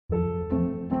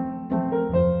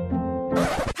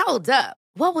Hold up.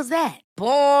 What was that?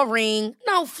 Boring.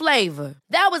 No flavor.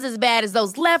 That was as bad as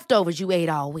those leftovers you ate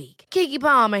all week. Keke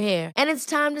Palmer here, and it's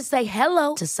time to say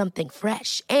hello to something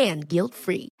fresh and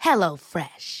guilt-free. Hello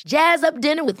Fresh. Jazz up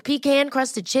dinner with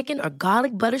pecan-crusted chicken or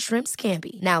garlic butter shrimp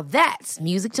scampi. Now that's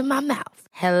music to my mouth.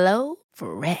 Hello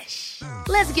Fresh.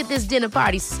 Let's get this dinner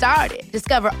party started.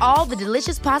 Discover all the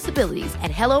delicious possibilities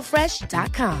at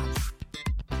hellofresh.com.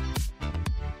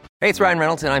 Hey, it's Ryan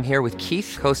Reynolds, and I'm here with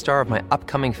Keith, co-star of my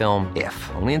upcoming film,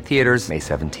 If, only in theaters May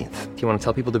 17th. Do you want to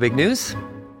tell people the big news?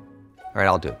 All right,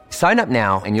 I'll do it. Sign up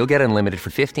now and you'll get unlimited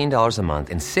for $15 a month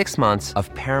and 6 months of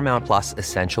Paramount Plus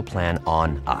Essential Plan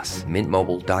on us.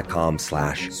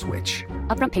 MintMobile.com/switch.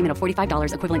 Upfront payment of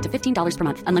 $45 equivalent to $15 per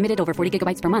month. Unlimited over 40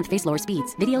 gigabytes per month. Face lower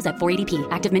speeds. Videos at 480p.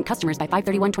 Active Mint customers by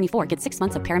 531.24 get 6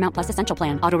 months of Paramount Plus Essential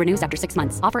Plan. Auto renews after 6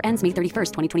 months. Offer ends May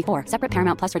 31st, 2024. Separate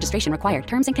Paramount Plus registration required.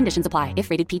 Terms and conditions apply if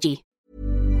rated PG.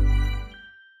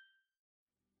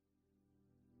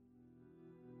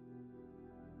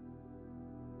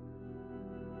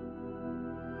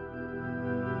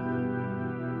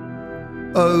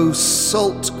 O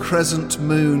salt crescent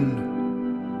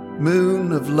moon,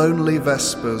 moon of lonely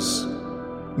vespers,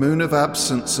 moon of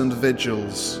absence and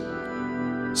vigils,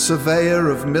 surveyor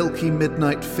of milky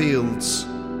midnight fields,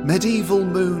 medieval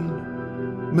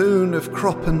moon, moon of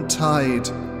crop and tide,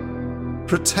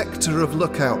 protector of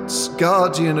lookouts,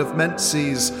 guardian of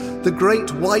menses, the great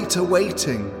white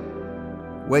awaiting,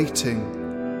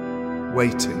 waiting,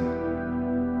 waiting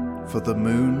for the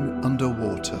moon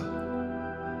underwater.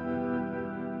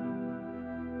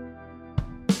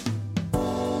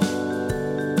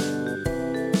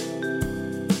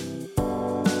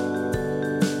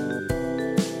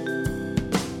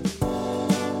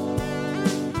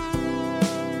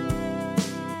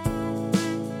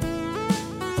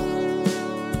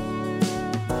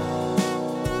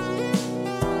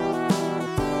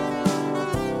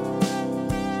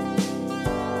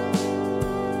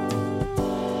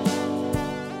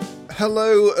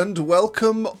 Hello and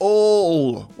welcome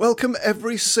all. Welcome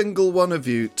every single one of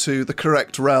you to the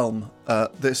correct realm.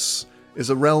 This is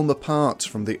a realm apart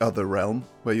from the other realm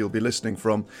where you'll be listening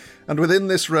from. And within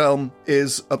this realm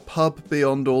is a pub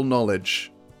beyond all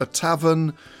knowledge. A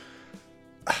tavern,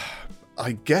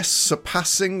 I guess,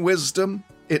 surpassing wisdom.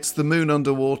 It's the Moon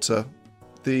Underwater,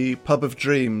 the pub of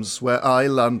dreams where I,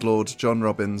 landlord John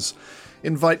Robbins,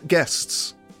 invite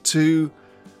guests to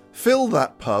fill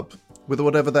that pub with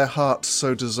whatever their heart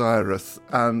so desireth.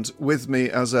 And with me,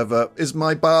 as ever, is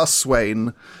my bar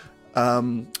swain,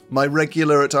 my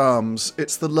regular at arms.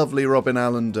 It's the lovely Robin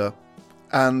Allender.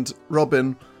 And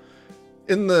Robin,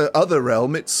 in the other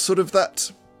realm, it's sort of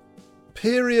that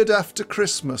period after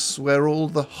Christmas where all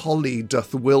the holly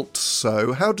doth wilt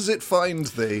so. How does it find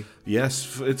thee?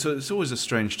 Yes, it's always a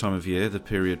strange time of year, the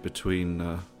period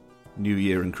between New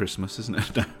Year and Christmas, isn't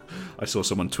it? No, I saw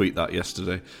someone tweet that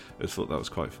yesterday. I thought that was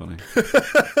quite funny.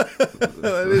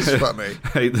 It is funny.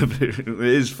 It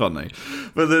is funny.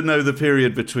 But the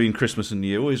period between Christmas and New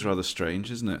Year, always rather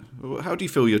strange, isn't it? How do you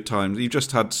feel your time? You've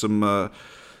just had some, a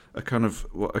kind of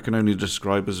what I can only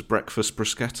describe as breakfast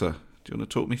bruschetta. Do you want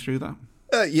to talk me through that?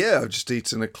 Yeah, I've just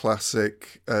eaten a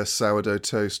classic sourdough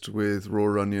toast with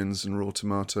raw onions and raw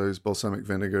tomatoes, balsamic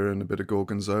vinegar and a bit of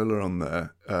gorgonzola on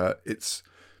there. It's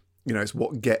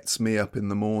what gets me up in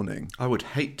the morning. I would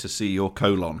hate to see your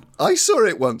colon. I saw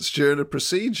it once during a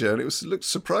procedure, and it looked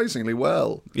surprisingly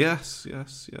well. Yes.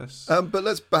 But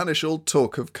let's banish all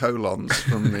talk of colons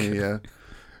from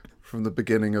the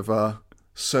beginning of our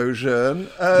sojourn.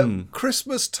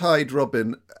 Christmas tide,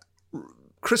 Robin.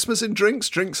 Christmas in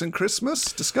drinks and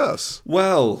Christmas. Discuss.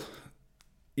 Well,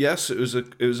 yes, it was a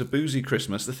boozy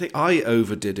Christmas. The thing, I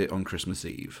overdid it on Christmas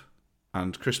Eve.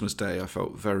 And Christmas Day, I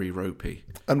felt very ropey.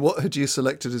 And what had you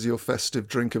selected as your festive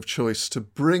drink of choice to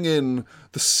bring in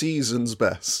the season's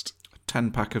best?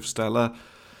 10-pack of Stella.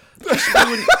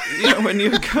 When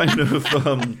you're kind of...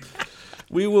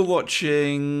 we were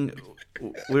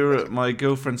at my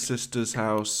girlfriend's sister's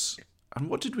house, and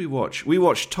what did we watch? We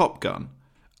watched Top Gun,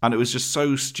 and it was just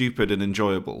so stupid and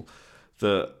enjoyable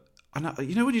that... And when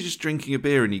you're just drinking a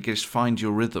beer and you just find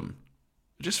your rhythm?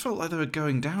 It just felt like they were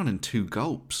going down in 2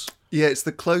 gulps. Yeah, it's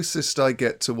the closest I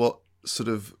get to what sort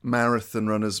of marathon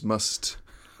runners must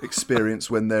experience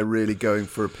when they're really going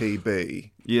for a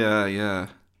PB. Yeah.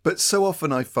 But so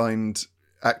often I find,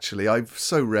 actually, I've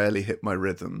so rarely hit my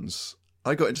rhythms.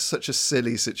 I got into such a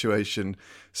silly situation.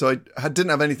 So I didn't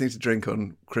have anything to drink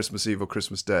on Christmas Eve or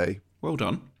Christmas Day. Well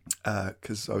done.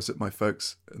 Because I was at my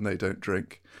folks and they don't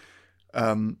drink.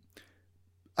 And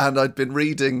I'd been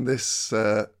reading this...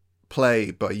 play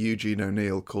by Eugene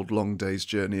O'Neill called Long Day's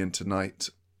Journey into Night.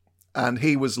 And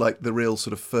he was like the real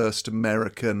sort of first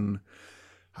American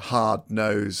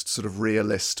hard-nosed sort of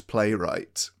realist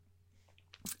playwright.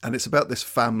 And it's about this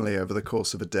family over the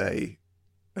course of a day,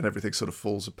 and everything sort of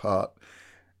falls apart.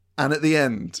 And at the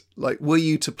end, like, were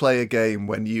you to play a game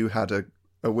when you had a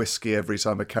whiskey every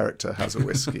time a character has a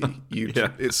whiskey?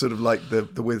 It's sort of like the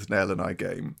Withnail and I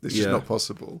game. It's just not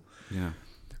possible. Yeah.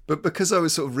 But because I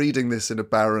was sort of reading this in a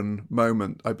barren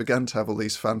moment, I began to have all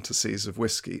these fantasies of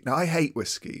whiskey. Now, I hate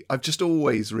whiskey. I've just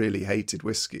always really hated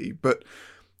whiskey. But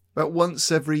about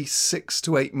once every 6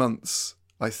 to 8 months,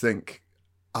 I think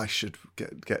I should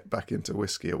get back into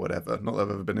whiskey or whatever. Not that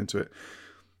I've ever been into it.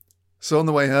 So on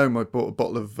the way home, I bought a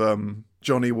bottle of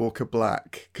Johnny Walker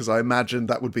Black, because I imagined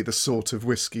that would be the sort of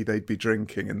whiskey they'd be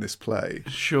drinking in this play.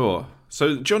 Sure.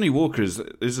 So Johnny Walker is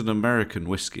an American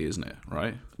whiskey, isn't it?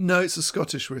 Right? No, it's a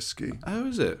Scottish whiskey. Oh,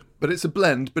 is it? But it's a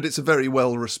blend, but it's a very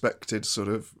well-respected sort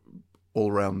of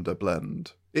all-rounder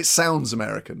blend. It sounds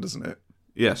American, doesn't it?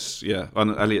 Yes, yeah.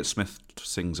 And Elliott Smith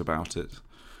sings about it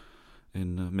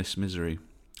in Miss Misery.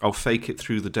 I'll fake it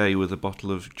through the day with a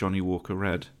bottle of Johnny Walker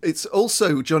Red. It's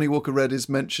also, Johnny Walker Red is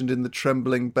mentioned in the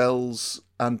Trembling Bells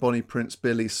and Bonnie Prince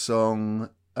Billy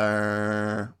song.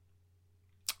 I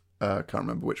can't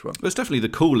remember which one. Well, it's definitely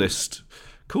the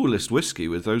coolest whiskey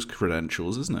with those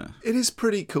credentials, isn't it? It is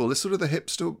pretty cool. It's sort of the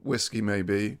hipster whiskey,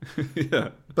 maybe. Yeah.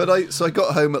 But I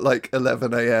got home at like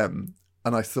 11 a.m.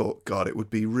 and I thought, God, it would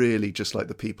be really just like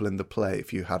the people in the play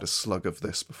if you had a slug of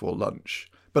this before lunch.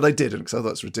 But I didn't, because I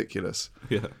thought it's ridiculous.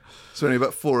 Yeah. So only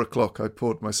about 4 o'clock, I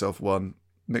poured myself one,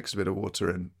 mixed a bit of water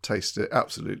in, tasted it.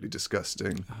 Absolutely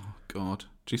disgusting. Oh, God.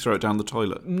 Do you throw it down the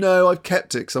toilet? No, I've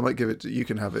kept it, because I might give it to you.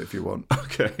 Can have it if you want.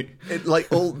 Okay.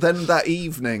 Then that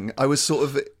evening, I was sort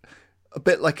of a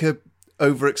bit like a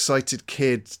overexcited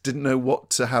kid, didn't know what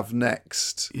to have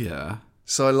next. Yeah.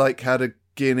 So I had a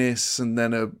Guinness and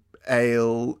then a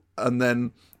ale, and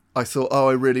then I thought,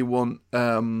 I really want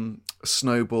a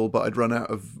Snowball, but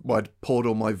I'd poured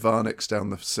all my Varnicks down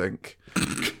the sink.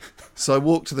 So I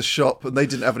walked to the shop and they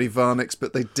didn't have any Varnicks,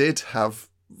 but they did have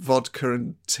vodka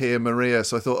and Tia Maria.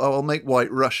 So I thought, I'll make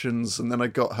White Russians. And then I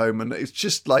got home and it's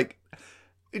just I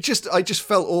just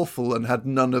felt awful and had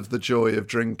none of the joy of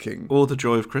drinking. Or the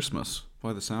joy of Christmas,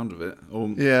 by the sound of it.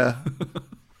 Yeah.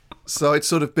 So I'd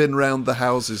sort of been round the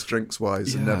houses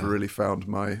drinks-wise and never really found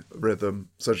my rhythm.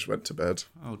 So I just went to bed.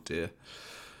 Oh, dear.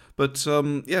 But,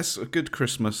 yes, a good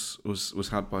Christmas was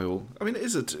had by all. I mean,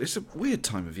 it's a weird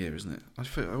time of year, isn't it?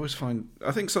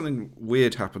 I think something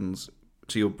weird happens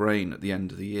to your brain at the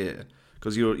end of the year,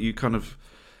 because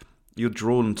you're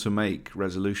drawn to make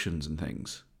resolutions and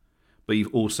things, but you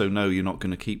also know you're not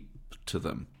going to keep to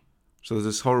them. So there's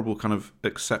this horrible kind of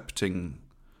accepting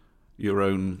your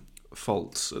own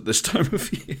faults at this time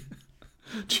of year.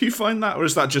 Do you find that, or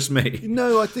is that just me?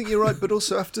 No, I think you're right, but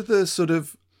also after the sort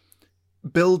of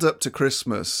build up to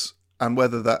Christmas, and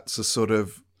whether that's a sort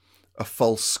of a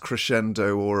false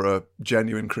crescendo or a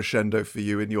genuine crescendo for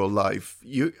you in your life,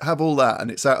 you have all that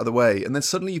and it's out of the way, and then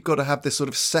suddenly you've got to have this sort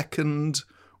of second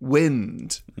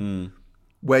wind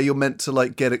where you're meant to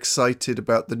get excited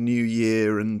about the new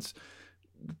year and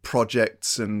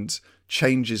projects and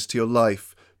changes to your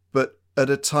life, but at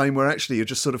a time where actually you're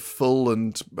just sort of full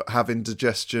and have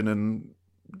indigestion and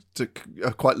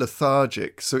are quite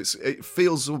lethargic. So it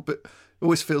feels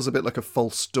always feels a bit like a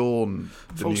false dawn.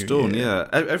 False dawn, yeah.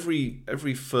 Every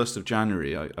 1st of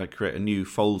January, I create a new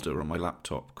folder on my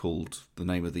laptop called The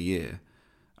Name of the Year.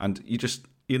 And you just,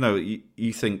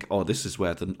 you think, this is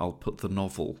where I'll put the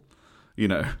novel,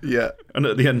 Yeah. And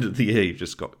at the end of the year, you've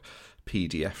just got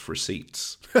PDF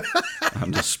receipts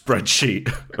and a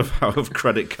spreadsheet of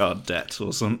credit card debt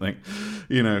or something,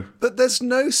 But there's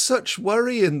no such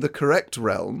worry in the correct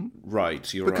realm.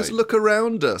 Right, you're right. Because look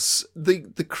around us.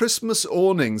 The Christmas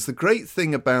awnings, the great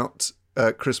thing about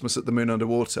Christmas at the Moon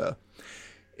Underwater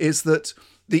is that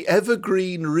the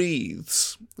evergreen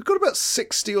wreaths, we've got about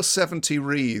 60 or 70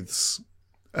 wreaths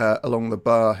along the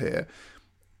bar here.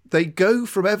 They go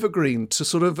from evergreen to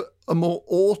sort of a more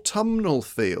autumnal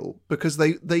feel, because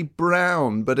they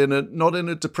brown, but not in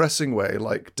a depressing way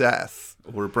like death.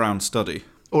 Or a brown study.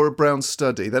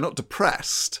 They're not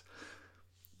depressed,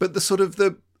 but the sort of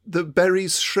the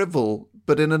berries shrivel,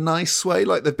 but in a nice way,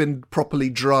 like they've been properly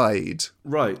dried.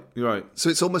 Right, you're right. So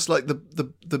it's almost like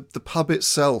the pub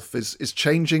itself is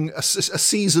changing a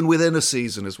season within a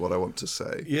season, is what I want to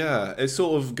say. Yeah, it's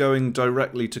sort of going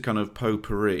directly to kind of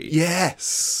potpourri.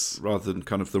 Yes. Rather than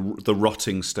kind of the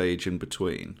rotting stage in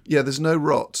between. Yeah, there's no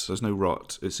rot. There's no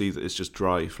rot. It's just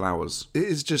dry flowers. It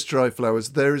is just dry flowers.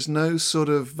 There is no sort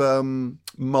of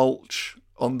mulch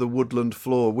on the woodland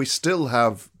floor. We still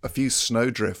have a few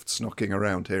snowdrifts knocking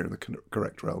around here in the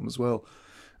correct realm as well.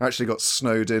 I actually got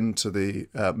snowed into the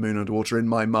Moon and Water in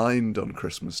my mind on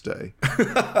Christmas Day,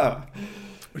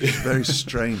 which is very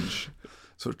strange.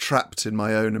 Sort of trapped in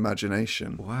my own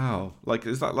imagination. Wow.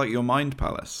 Is that like your mind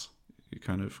palace? You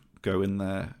kind of go in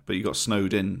there, but you got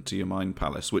snowed in to your mind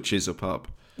palace, which is a pub.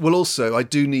 Well, also, I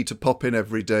do need to pop in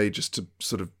every day just to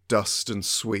sort of dust and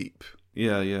sweep.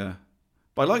 Yeah.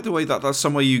 But I like the way that that's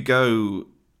somewhere you go,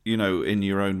 in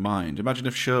your own mind. Imagine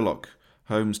if Sherlock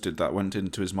Holmes did that, went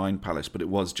into his mind palace, but it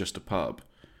was just a pub.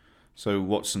 So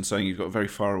Watson saying you've got a very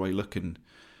far away look in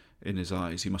his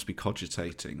eyes. He must be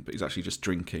cogitating, but he's actually just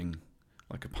drinking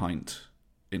like a pint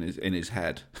in his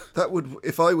head. That would,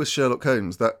 if I was Sherlock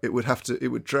Holmes, that it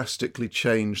would drastically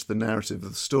change the narrative of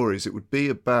the stories. It would be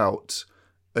about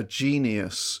a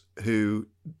genius who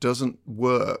doesn't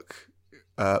work,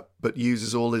 but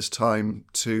uses all his time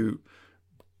to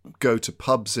go to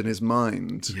pubs in his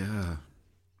mind. Yeah.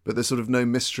 But there's sort of no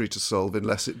mystery to solve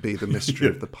unless it be the mystery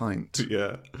of the pint.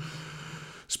 Yeah.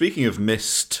 Speaking of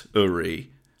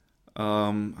mystery,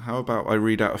 how about I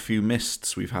read out a few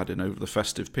mists we've had in over the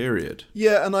festive period?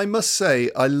 Yeah, and I must say,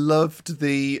 I loved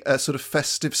the sort of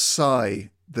festive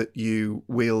sigh that you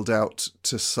wheeled out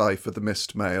to sigh for the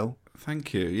mist mail.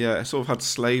 Thank you. Yeah, it sort of had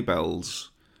sleigh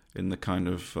bells in the kind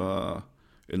of,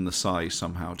 in the sigh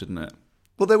somehow, didn't it?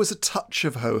 Well, there was a touch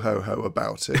of ho-ho-ho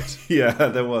about it. Yeah,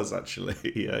 there was actually.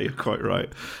 Yeah, you're quite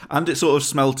right. And it sort of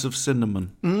smelt of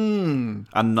cinnamon.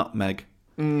 And nutmeg.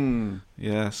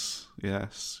 Yes.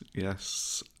 Yes,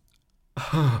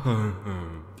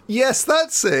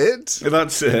 that's it.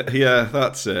 That's it. Yeah,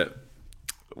 that's it.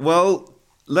 Well,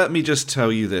 let me just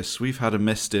tell you this. We've had a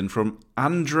mist in from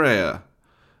Andrea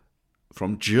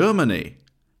from Germany.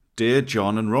 Dear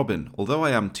John and Robin, although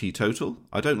I am teetotal,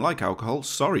 I don't like alcohol.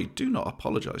 Sorry, do not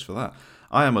apologise for that.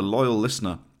 I am a loyal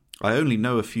listener. I only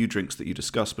know a few drinks that you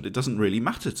discuss, but it doesn't really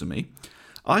matter to me.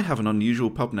 I have an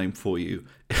unusual pub name for you.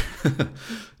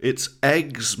 It's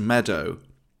Eggs Meadow.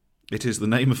 It is the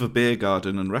name of a beer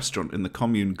garden and restaurant in the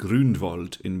commune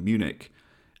Grünwald in Munich.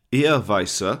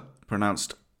 Ehrweisse,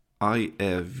 pronounced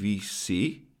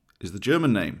IRVC, is the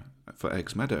German name for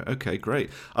Eggs Meadow. Okay, great.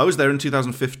 I was there in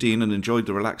 2015 and enjoyed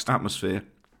the relaxed atmosphere.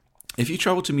 If you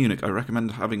travel to Munich, I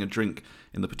recommend having a drink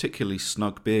in the particularly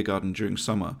snug beer garden during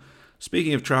summer.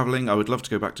 Speaking of travelling, I would love to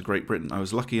go back to Great Britain. I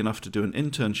was lucky enough to do an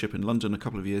internship in London a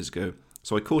couple of years ago,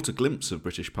 so I caught a glimpse of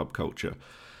British pub culture.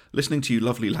 Listening to you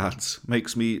lovely lads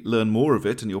makes me learn more of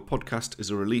it, and your podcast is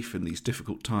a relief in these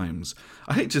difficult times.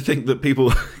 I hate to think that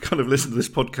people kind of listen to this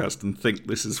podcast and think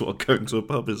this is what going to a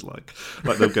pub is like.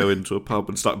 Like they'll go into a pub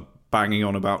and start banging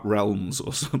on about realms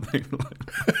or something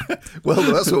like that. Well,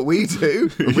 that's what we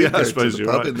do. We go I suppose to the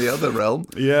you're pub right. in the other realm.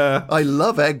 Yeah. I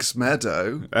love Eggs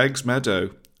Meadow. Eggs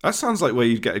Meadow. That sounds like where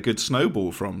you'd get a good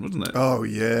snowball from, wouldn't it? Oh,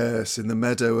 yes, in the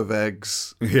meadow of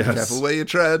eggs. Yes. Careful where you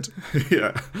tread.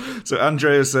 Yeah. So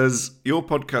Andrea says, your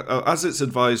podcast, as it's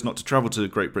advised not to travel to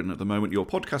Great Britain at the moment, your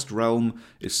podcast realm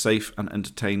is safe and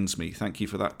entertains me. Thank you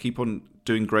for that. Keep on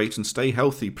doing great and stay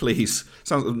healthy, please.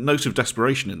 Sounds a note of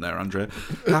desperation in there, Andrea.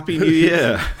 Happy New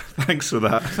Year. Thanks for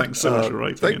that. Thanks so much for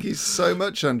writing. Thank you so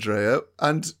much, Andrea.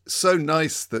 And so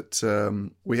nice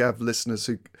that we have listeners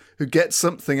who get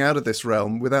something out of this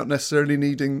realm without necessarily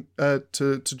needing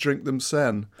to drink them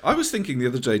sen. I was thinking the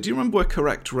other day, do you remember where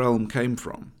Correct Realm came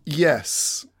from?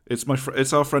 Yes. It's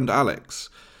it's our friend Alex.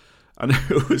 And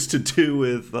it was to do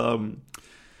with,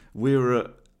 we were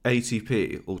at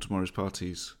ATP, All Tomorrow's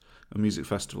Parties, a music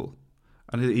festival.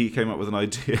 And he came up with an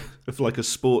idea of like a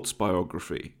sports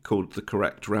biography called The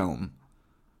Correct Realm,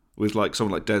 with like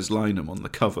someone like Des Lynam on the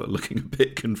cover looking a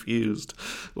bit confused,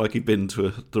 like he'd been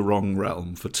to the wrong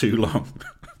realm for too long.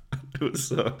 It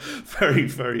was very,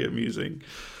 very amusing.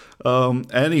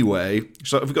 Anyway,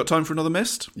 so have we got time for another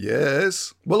mist?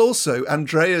 Yes. Well, also,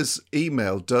 Andrea's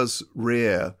email does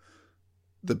rear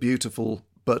the beautiful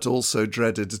but also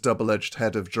dreaded double-edged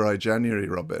head of dry January,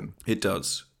 Robin. It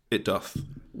does. It doth.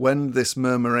 When this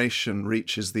murmuration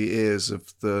reaches the ears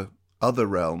of the other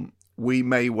realm, we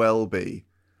may well be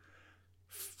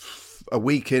a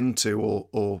week into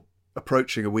or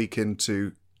approaching a week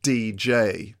into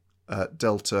DJ,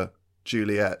 Delta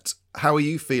Juliet. How are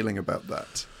you feeling about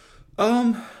that?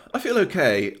 I feel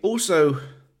okay. Also,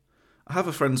 I have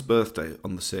a friend's birthday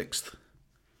on the 6th.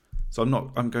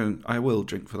 So I will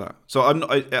drink for that. So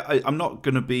I'm not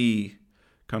going to be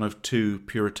kind of too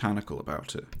puritanical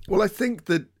about it. Well, I think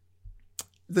that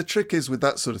the trick is with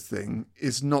that sort of thing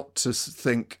is not to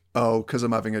think, oh, because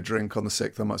I'm having a drink on the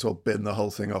 6th, I might as well bin the whole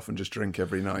thing off and just drink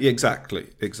every night. Yeah, exactly,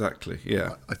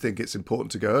 yeah. I think it's important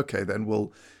to go, okay, then,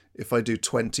 well, if I do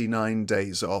 29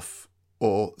 days off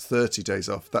or 30 days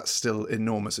off, that's still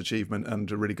enormous achievement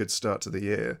and a really good start to the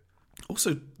year.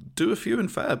 Also, do a few in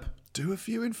Feb. Do a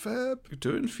few in Feb.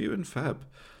 Do a few in Feb.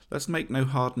 Let's make no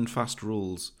hard and fast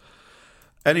rules.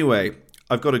 Anyway,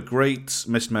 I've got a great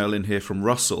missed mail in here from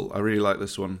Russell. I really like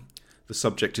this one. The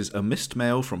subject is a missed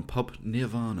mail from Pub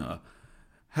Nirvana.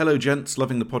 Hello, gents.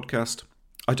 Loving the podcast.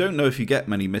 I don't know if you get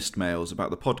many missed mails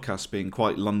about the podcast being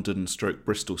quite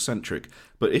London/Bristol-centric,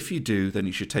 but if you do, then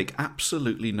you should take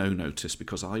absolutely no notice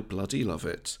because I bloody love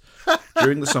it.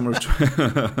 During the summer of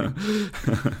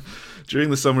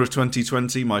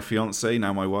 2020, my fiancée,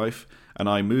 now my wife, and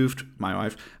I moved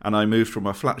from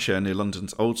a flat share near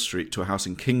London's Old Street to a house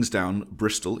in Kingsdown,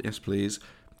 Bristol, yes please,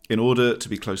 in order to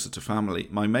be closer to family.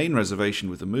 My main reservation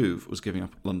with the move was giving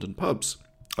up London pubs.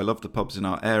 I love the pubs in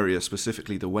our area,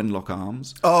 specifically the Wenlock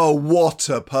Arms. Oh, what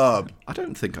a pub. I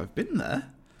don't think I've been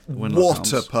there.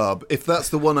 What a pub. If that's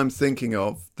the one I'm thinking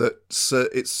of, that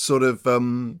it's sort of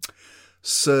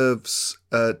serves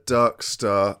Dark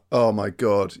Star. Oh my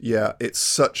God. Yeah, it's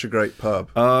such a great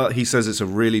pub. He says it's a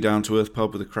really down-to-earth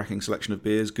pub with a cracking selection of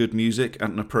beers, good music at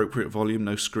an appropriate volume,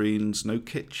 no screens, no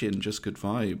kitchen, just good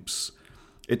vibes.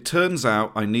 It turns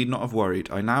out I need not have worried.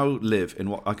 I now live in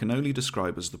what I can only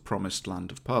describe as the promised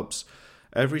land of pubs.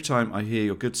 Every time I hear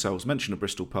your good selves mention a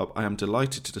Bristol pub, I am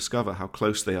delighted to discover how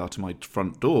close they are to my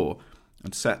front door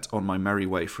and set on my merry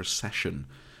way for a session.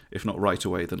 If not right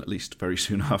away, then at least very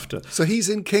soon after. So he's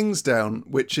in Kingsdown,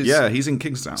 which is... Yeah, he's in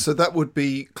Kingsdown. So that would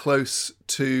be close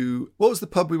to... What was the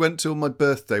pub we went to on my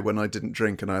birthday when I didn't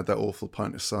drink and I had that awful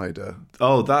pint of cider?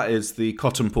 Oh, that is the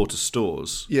Cotton Porter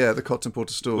Stores. Yeah, the Cotton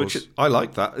Porter Stores. I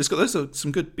like that. There's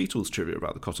some good Beatles trivia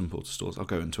about the Cotton Porter Stores. I'll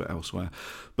go into it elsewhere.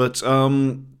 But,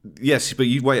 yes, but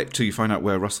you wait till you find out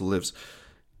where Russell lives.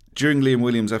 During Liam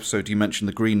Williams' episode, you mentioned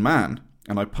the Green Man,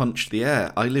 and I punched the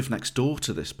air. I live next door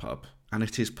to this pub. And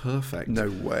it is perfect. No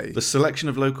way. The selection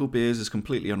of local beers is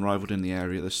completely unrivaled in the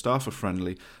area. The staff are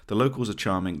friendly, the locals are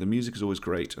charming, the music is always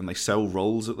great, and they sell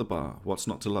rolls at the bar. What's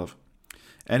not to love?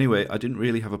 Anyway, I didn't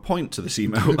really have a point to this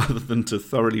email other than to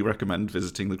thoroughly recommend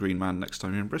visiting the Green Man next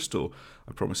time you're in Bristol.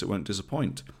 I promise it won't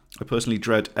disappoint. I personally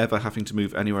dread ever having to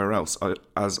move anywhere else,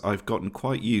 as I've gotten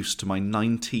quite used to my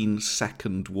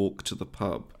 19-second walk to the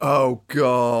pub. Oh,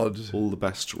 God. All the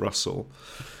best, Russell.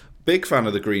 Big fan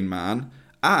of the Green Man.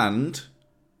 And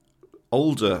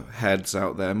older heads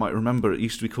out there might remember it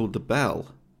used to be called the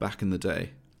Bell back in the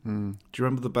day. Do you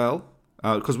remember the Bell?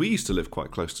 Because we used to live quite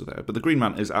close to there. But the Green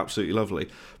Man is absolutely lovely.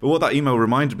 But what that email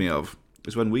reminded me of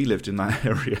is when we lived in that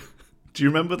area. Do you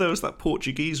remember there was that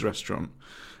Portuguese restaurant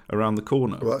around the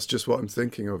corner? Well, that's just what I'm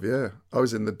thinking of, yeah. I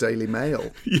was in the Daily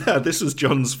Mail. Yeah, this was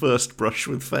John's first brush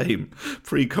with fame,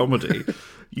 pre-comedy.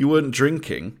 You weren't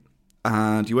drinking,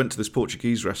 and you went to this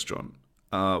Portuguese restaurant.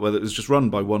 Well, it was just run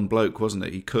by one bloke, wasn't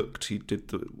it? He cooked,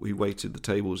 he waited the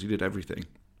tables, he did everything.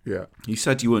 Yeah. He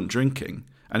said you weren't drinking,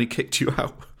 and he kicked you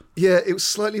out. Yeah, it was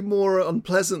slightly more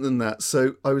unpleasant than that.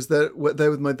 So I was there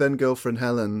with my then girlfriend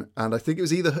Helen, and I think it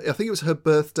was her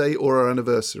birthday or our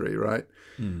anniversary, right?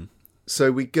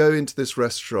 So we go into this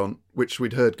restaurant, which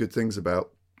we'd heard good things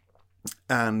about,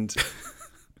 and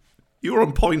you were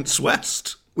on Points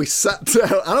West. We sat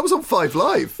down, and I was on 5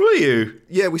 Live. Were you?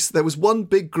 Yeah, there was one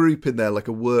big group in there, like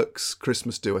a works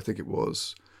Christmas do, I think it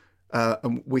was.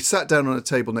 And we sat down on a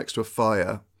table next to a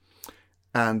fire,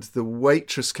 and the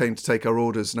waitress came to take our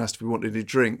orders and asked if we wanted any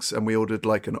drinks, and we ordered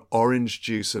like an orange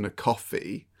juice and a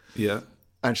coffee. Yeah.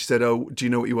 And she said, "Oh, do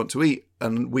you know what you want to eat?"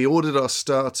 And we ordered our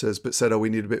starters, but said, "Oh, we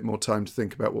need a bit more time to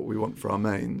think about what we want for our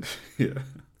mains." Yeah.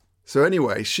 So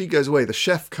anyway, she goes away. The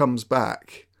chef comes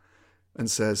back and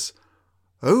says,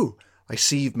 "Oh, I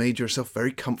see you've made yourself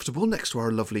very comfortable next to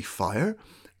our lovely fire.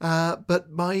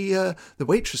 But the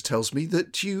waitress tells me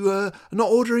that you are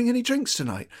not ordering any drinks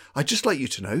tonight. I'd just like you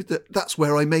to know that that's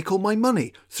where I make all my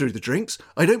money, through the drinks.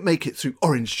 I don't make it through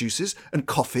orange juices and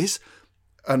coffees."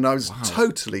 And I was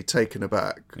totally taken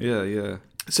aback. Yeah, yeah.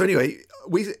 So anyway,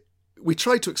 we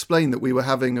tried to explain that we were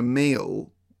having a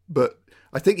meal, but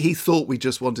I think he thought we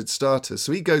just wanted starters.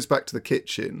 So he goes back to the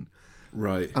kitchen.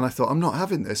 Right. And I thought, I'm not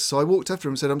having this. So I walked after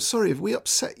him and said, "I'm sorry, have we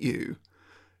upset you?"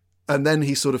 And then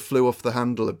he sort of flew off the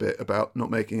handle a bit about not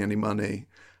making any money.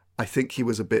 I think he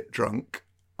was a bit drunk.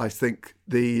 I think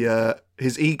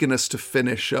his eagerness to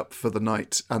finish up for the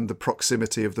night and the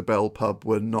proximity of the Bell pub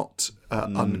were not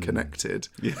unconnected.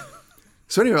 Yeah.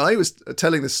 So anyway, I was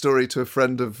telling this story to a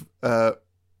friend of ours,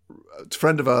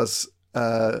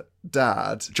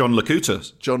 dad. John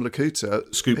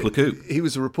Lacuta. Scoop Lacoot. He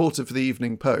was a reporter for the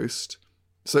Evening Post.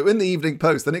 So in the Evening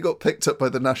Post, then it got picked up by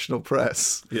the national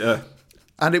press. Yeah.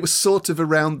 And it was sort of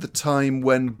around the time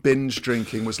when binge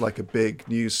drinking was like a big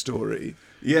news story.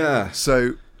 Yeah.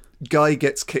 So guy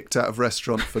gets kicked out of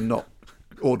restaurant for not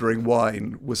ordering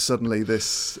wine was suddenly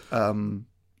this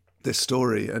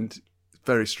story, and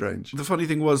very strange. The funny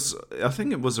thing was, I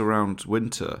think it was around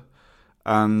winter,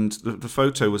 and the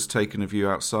photo was taken of you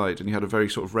outside, and you had a very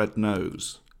sort of red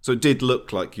nose. So it did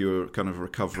look like you were kind of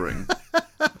recovering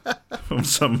from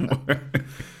somewhere.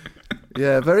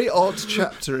 Yeah, very odd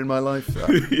chapter in my life, that.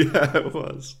 Yeah, it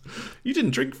was. You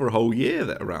didn't drink for a whole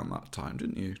year around that time,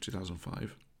 didn't you?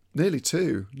 2005. Nearly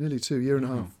two, year and a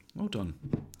half. Well done.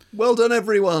 Well done,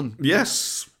 everyone.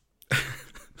 Yes.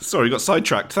 Sorry, got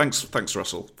sidetracked. Thanks,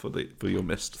 Russell, for your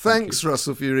mist. Thanks,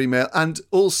 Russell, for your email. And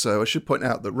also, I should point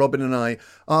out that Robin and I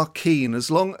are keen,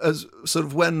 as long as sort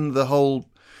of when the whole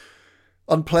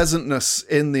unpleasantness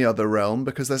in the other realm,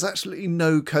 because there's actually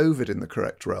no COVID in the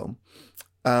correct realm.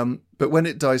 But when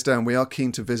it dies down, we are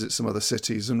keen to visit some other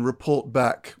cities and report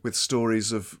back with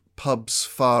stories of pubs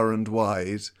far and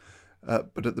wide.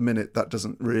 But at the minute, that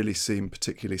doesn't really seem a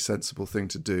particularly sensible thing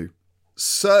to do.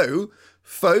 So,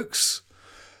 folks,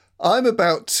 I'm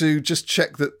about to just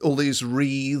check that all these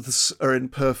wreaths are in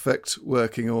perfect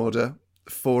working order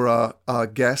for our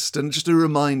guest. And just a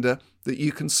reminder that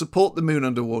you can support the Moon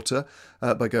Underwater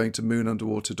by going to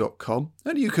moonunderwater.com.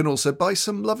 And you can also buy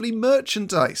some lovely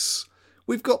merchandise.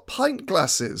 We've got pint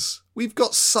glasses. We've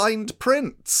got signed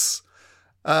prints.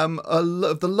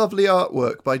 Of the lovely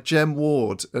artwork by Jem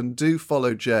Ward. And do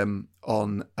follow Jem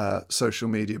on social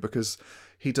media, because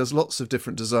he does lots of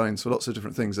different designs for lots of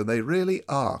different things, and they really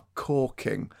are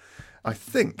corking. I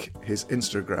think his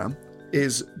Instagram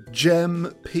is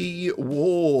Jem P.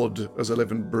 Ward, as I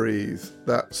live and breathe.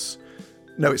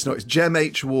 No, it's not. It's Jem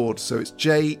H. Ward, so it's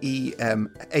JEMHPWARD.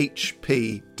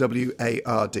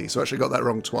 So I actually got that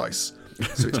wrong twice.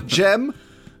 So it's Jem,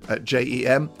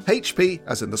 JEM, HP,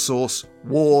 as in the source,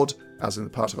 Ward, as in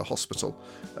the part of a hospital.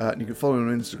 And you can follow him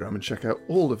on Instagram and check out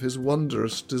all of his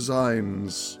wondrous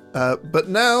designs. But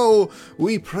now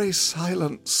we pray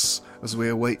silence as we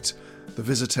await the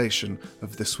visitation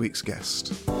of this week's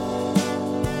guest.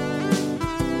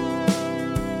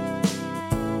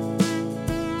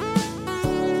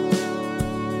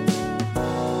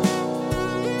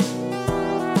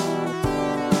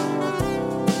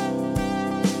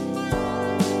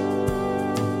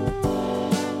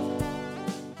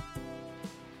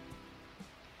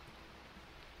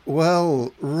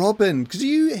 Well, Robin, could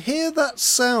you hear that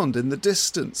sound in the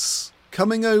distance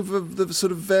coming over the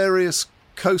sort of various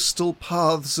coastal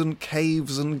paths and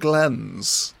caves and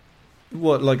glens?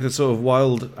 What, like the sort of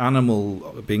wild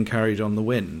animal being carried on the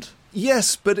wind?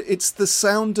 Yes, but it's the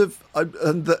sound of...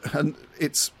 and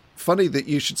it's funny that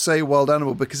you should say wild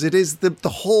animal, because it is the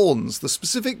horns, the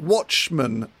specific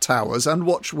watchman towers and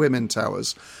watchwomen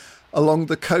towers along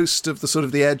the coast of the sort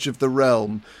of the edge of the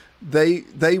realm.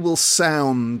 They will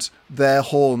sound their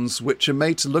horns, which are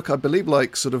made to look, I believe,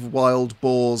 like sort of wild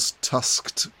boars'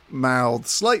 tusked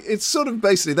mouths. Like, it's sort of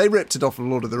basically, they ripped it off of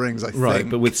Lord of the Rings, I think. Right,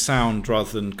 but with sound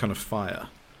rather than kind of fire.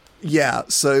 Yeah,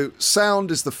 so sound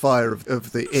is the fire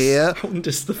of the ear. Sound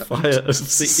is the fire of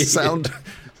the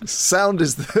ear. Sound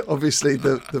is obviously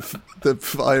the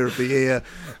fire of the ear.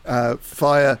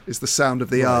 Fire is the sound of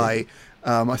the eye.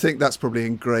 I think that's probably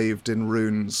engraved in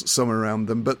runes somewhere around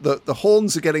them. But the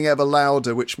horns are getting ever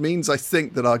louder, which means I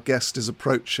think that our guest is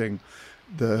approaching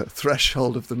the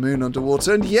threshold of the Moon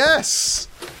Underwater. And yes,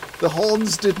 the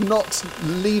horns did not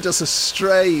lead us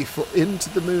astray, for into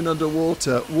the Moon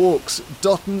Underwater walks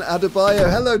Dotun Adebayo.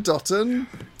 Hello, Dotun.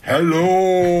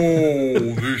 Hello,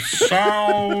 the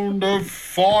sound of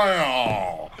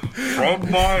fire from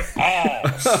my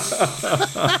arse.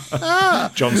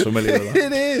 John's familiar with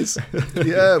that. It is.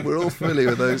 Yeah, we're all familiar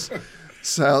with those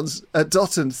sounds.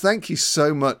 Dotun, thank you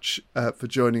so much for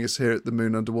joining us here at the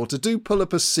Moon Underwater. Do pull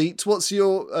up a seat. What's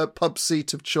your pub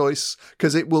seat of choice?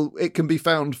 Because it can be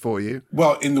found for you.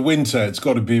 Well, in the winter, it's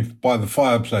got to be by the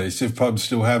fireplace, if pubs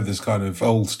still have this kind of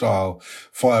old-style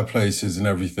fireplaces and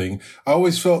everything. I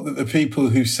always felt that the people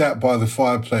who sat by the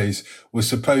fireplace were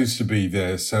supposed to be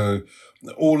there, so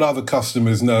all other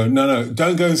customers know, no,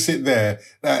 don't go and sit there.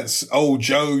 That's old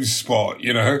Joe's spot,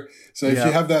 you know? So if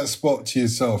you have that spot to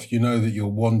yourself, you know that you're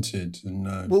wanted.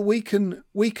 And well, we can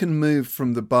move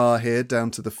from the bar here down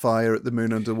to the fire at the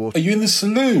Moon Underwater. Are you in the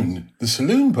saloon? The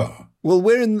saloon bar? Well,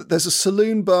 there's a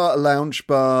saloon bar, a lounge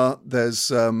bar,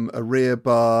 there's a rear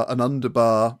bar, an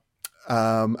underbar,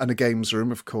 and a games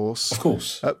room, of course. Of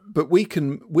course. But we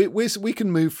can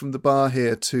move from the bar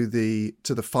here to the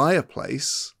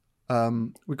fireplace.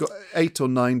 We've got 8 or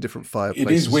 9 different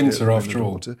fireplaces. It is winter here after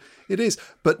all. It is.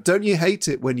 But don't you hate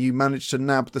it when you manage to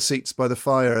nab the seats by the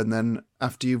fire and then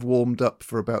after you've warmed up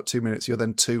for about 2 minutes, you're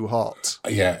then too hot?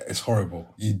 Yeah, it's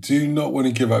horrible. You do not want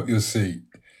to give up your seat.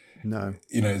 No.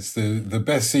 You know, it's the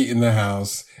best seat in the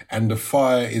house, and the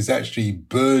fire is actually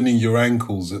burning your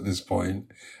ankles at this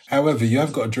point. However, you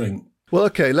have got a drink. Well,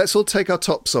 okay, let's all take our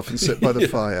tops off and sit by the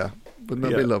fire. Wouldn't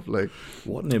that be lovely?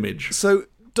 What an image. So,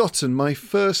 Dotun, my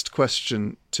first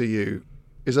question to you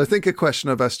is, I think, a question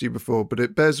I've asked you before, but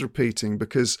it bears repeating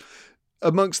because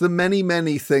amongst the many,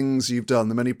 many things you've done,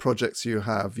 the many projects you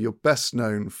have, you're best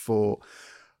known for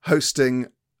hosting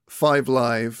 5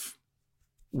 Live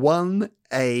 1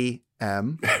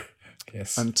 a.m.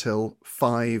 Yes. until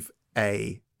 5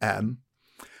 a.m.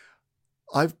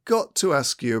 I've got to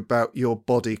ask you about your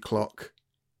body clock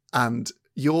and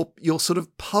your sort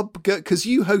of pub, because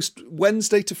you host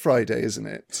Wednesday to Friday, isn't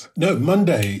it? No,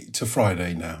 Monday to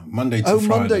Friday now. Monday to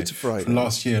Friday. For the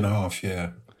last year and a half,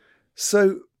 yeah.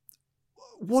 So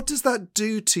what does that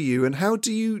do to you, and how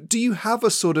do you have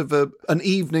a sort of an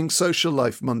evening social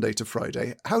life Monday to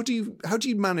Friday? How do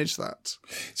you manage that?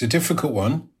 It's a difficult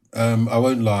one. I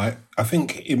won't lie. I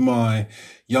think in my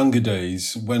younger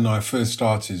days, when I first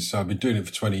started, so I've been doing it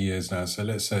for 20 years now. So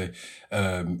let's say,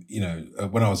 when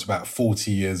I was about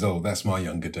 40 years old, that's my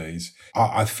younger days.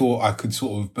 I thought I could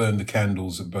sort of burn the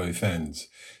candles at both ends.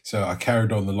 So I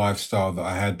carried on the lifestyle that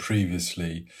I had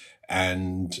previously.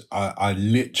 And I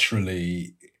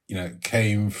literally,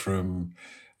 came from,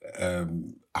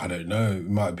 I don't know, it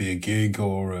might be a gig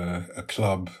or a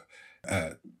club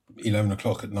at 11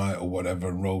 o'clock at night or whatever,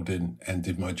 and rolled in and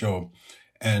did my job.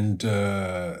 And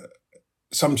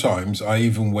sometimes I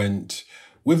even went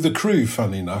with the crew,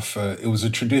 funny enough. It was a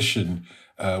tradition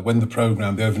when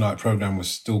the overnight program was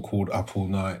still called Up All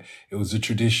Night. It was a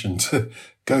tradition to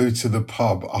go to the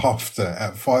pub after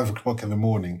at 5 o'clock in the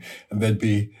morning. And there'd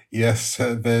be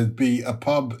a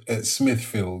pub at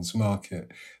Smithfield's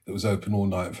Market that was open all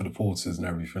night for the porters and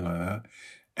everything like that.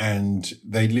 And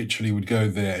they literally would go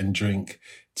there and drink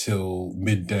till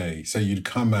midday. So you'd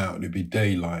come out and it'd be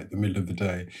daylight, the middle of the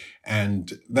day.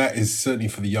 And that is certainly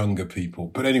for the younger people.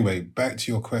 But anyway, back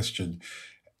to your question.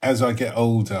 As I get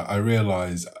older, I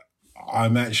realize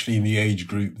I'm actually in the age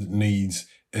group that needs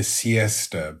a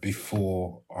siesta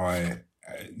before I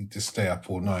just stay up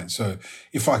all night. So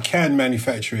if I can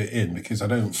manufacture it in, because I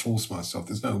don't force myself,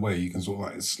 there's no way you can sort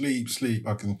of like sleep.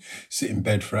 I can sit in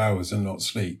bed for hours and not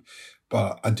sleep.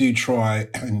 But I do try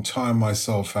and time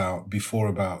myself out before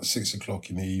about 6 o'clock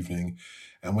in the evening.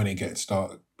 And when it gets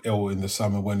dark, or in the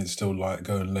summer when it's still light,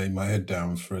 go and lay my head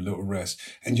down for a little rest.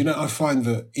 And, I find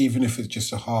that even if it's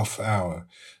just a half hour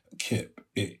kip,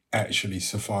 it actually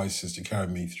suffices to carry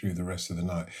me through the rest of the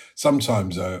night.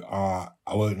 Sometimes, though,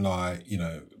 I won't lie,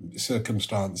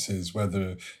 circumstances,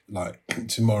 whether like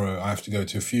tomorrow I have to go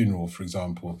to a funeral, for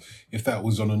example, if that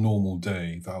was on a normal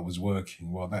day that I was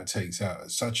working, well, that takes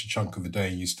out such a chunk of the day.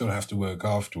 You still have to work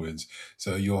afterwards.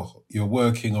 So you're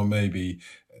working on maybe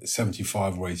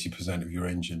 75 or 80% of your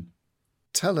engine.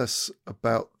 Tell us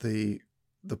about the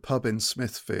pub in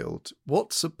Smithfield.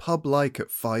 What's a pub like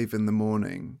at 5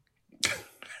 a.m?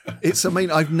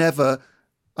 I've never,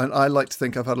 and I like to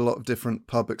think I've had a lot of different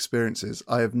pub experiences.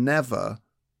 I have never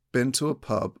been to a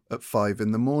pub at 5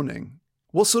 a.m.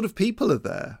 What sort of people are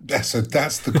there? That's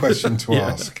the question to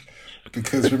ask.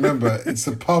 Because remember, it's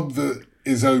a pub that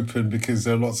is open because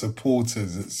there are lots of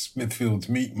porters at Smithfield's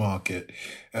Meat Market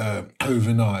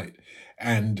overnight.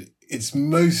 And it's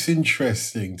most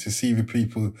interesting to see the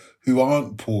people who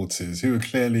aren't porters, who are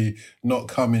clearly not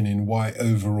coming in white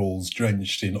overalls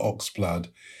drenched in ox blood.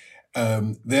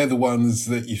 They're the ones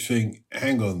that you think,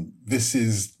 hang on, this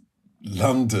is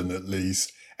London at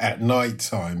least at night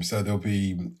time. So there'll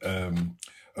be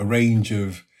a range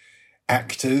of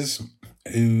actors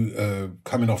who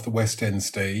coming off the West End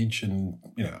stage and,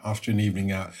 after an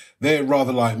evening out, they're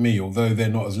rather like me, although they're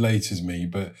not as late as me,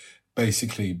 but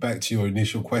basically, back to your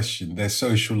initial question, their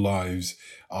social lives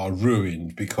are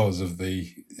ruined because of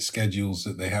the schedules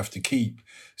that they have to keep.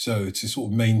 So to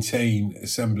sort of maintain a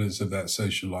semblance of that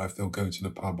social life, they'll go to the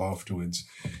pub afterwards.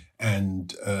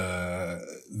 And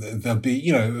there'll be,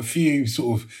 a few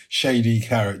sort of shady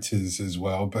characters as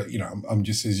well. But, I'm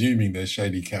just assuming they're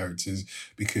shady characters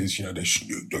because,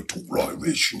 they talk like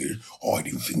this and they're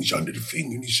hiding things under the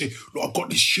thing. And you say, look, I've got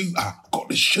this shooter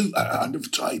under the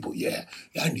table, yeah.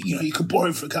 And, you can borrow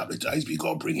it for a couple of days, but you've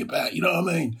got to bring it back, you know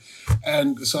what I mean?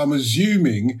 And so I'm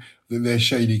assuming that they're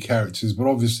shady characters, but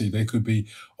obviously they could be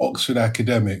Oxford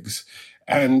academics.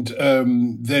 And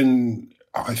then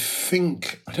I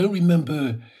don't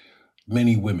remember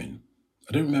many women.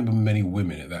 I don't remember many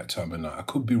women at that time of night. I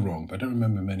could be wrong, but I don't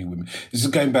remember many women. This is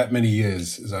going back many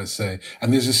years, as I say.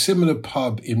 And there's a similar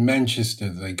pub in Manchester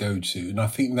that they go to, and I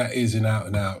think that is an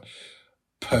out-and-out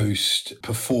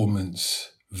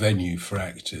post-performance venue for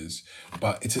actors.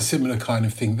 But it's a similar kind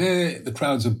of thing. There, the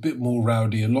crowd's a bit more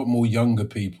rowdy, a lot more younger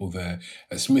people there.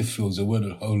 At Smithfields, there weren't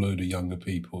a whole load of younger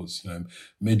people. It's,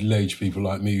 middle-aged people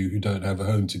like me who don't have a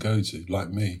home to go to, like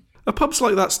me. Are pubs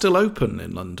like that still open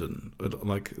in London?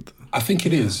 I think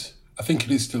it is. I think it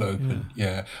is still open.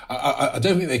 Yeah. I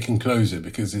don't think they can close it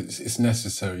because it's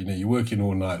necessary. You're working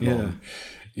all night long.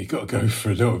 You've got to go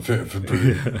for a little bit of a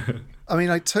breathe. I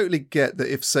mean, I totally get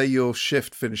that if, say, your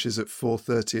shift finishes at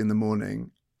 4:30 in the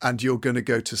morning and you're going to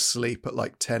go to sleep at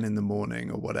like 10 in the morning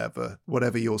or whatever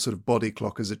your sort of body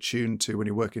clock is attuned to when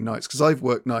you're working nights. Because I've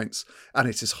worked nights and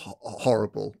it is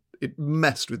horrible. It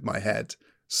messed with my head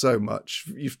so much.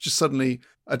 You've just suddenly,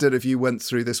 I don't know if you went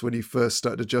through this when you first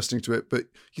started adjusting to it, but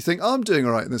you think, I'm doing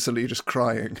all right, and then suddenly you're just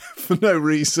crying for no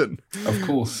reason. Of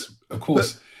course.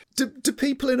 But do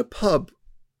people in a pub,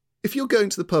 if you're going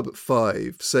to the pub at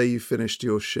 5, say you finished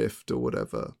your shift or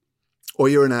whatever, or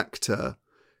you're an actor,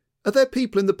 are there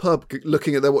people in the pub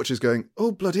looking at their watches going,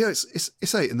 oh, bloody hell,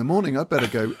 it's 8 in the morning, I better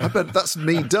go. I bet that's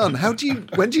me done.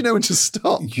 When do you know when to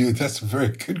stop? That's a very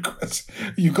good question.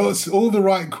 You've got all the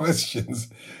right questions.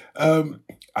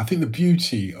 I think the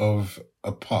beauty of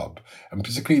a pub, and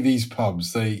particularly these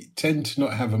pubs, they tend to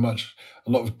not have a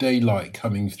lot of daylight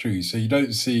coming through. So you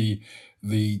don't see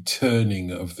the turning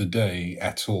of the day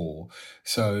at all.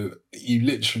 So you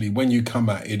literally, when you come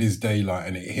out, it is daylight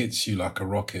and it hits you like a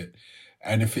rocket.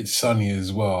 And if it's sunny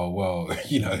as well,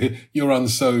 you're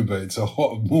unsober. It's a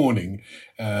hot morning.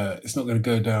 It's not going to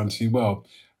go down too well.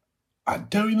 I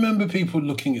don't remember people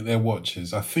looking at their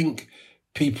watches. I think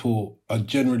people are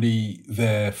generally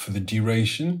there for the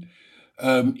duration.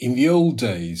 In the old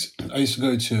days, I used to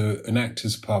go to an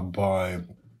actor's pub by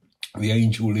the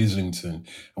Angel Islington,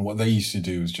 and what they used to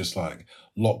do was just like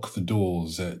lock the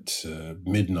doors at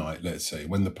midnight, let's say,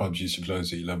 when the pubs used to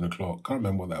close at 11 o'clock. Can't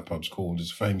remember what that pub's called.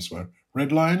 It's a famous one.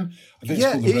 Red Lion? I think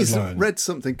it's called the Red Lion. Red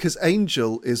something, because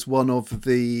Angel is one of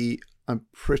the, I'm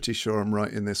pretty sure I'm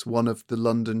right in this, one of the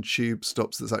London tube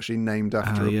stops that's actually named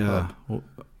after a pub. Well,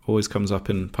 always comes up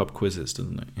in pub quizzes,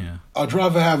 doesn't it? Yeah. I'd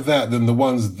rather have that than the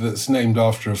ones that's named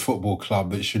after a football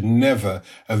club that should never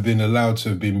have been allowed to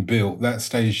have been built. That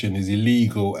station is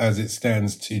illegal as it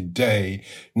stands today,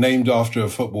 named after a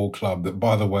football club that,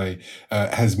 by the way,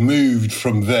 has moved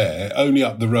from there, only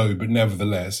up the road, but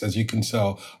nevertheless, as you can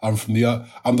tell, I'm from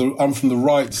the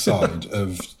right side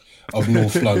of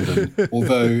North London,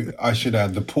 although I should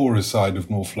add the poorer side of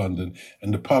North London.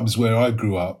 And the pubs where I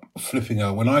grew up, flipping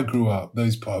out, when I grew up,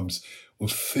 those pubs were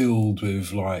filled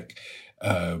with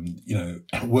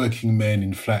working men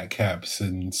in flat caps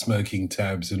and smoking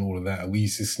tabs and all of that. And we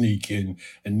used to sneak in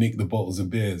and nick the bottles of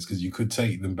beers because you could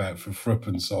take them back for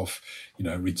threepence off,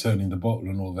 returning the bottle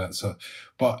and all that. So,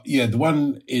 but yeah, the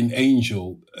one in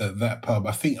Angel, that pub,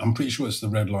 I'm pretty sure it's the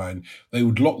Red Lion. They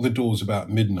would lock the doors about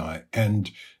midnight, and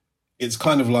it's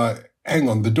kind of like, hang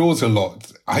on, the doors are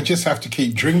locked. I just have to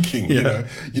keep drinking,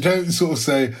 You don't sort of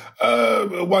say,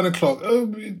 1 o'clock,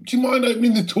 do you mind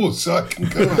opening the doors so I can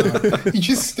go out? You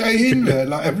just stay in there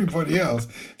like everybody else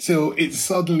till it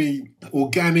suddenly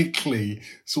organically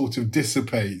sort of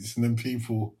dissipates, and then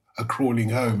people are crawling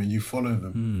home and you follow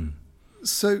them.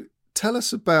 So tell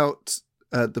us about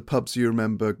the pubs you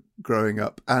remember growing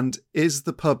up, and is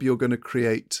the pub you're going to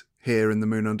create here in The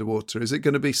Moon Underwater, is it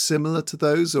going to be similar to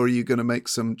those, or are you going to make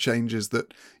some changes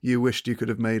that you wished you could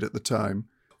have made at the time?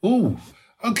 Oh,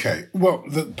 okay. Well,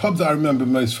 the pub that I remember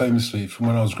most famously from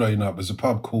when I was growing up was a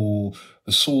pub called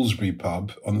the Salisbury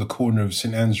Pub on the corner of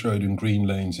St Anne's Road and Green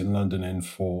Lanes in London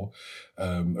N4,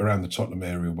 around the Tottenham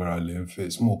area where I live.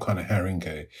 It's more kind of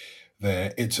Haringey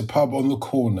there. It's a pub on the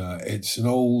corner. It's an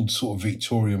old sort of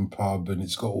Victorian pub, and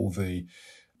it's got all the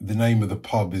name of the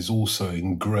pub is also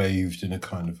engraved in a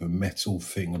kind of a metal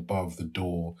thing above the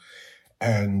door.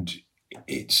 And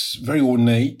it's very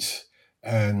ornate.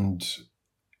 And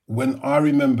when I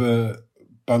remember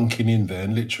bunking in there,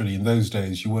 and literally in those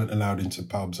days, you weren't allowed into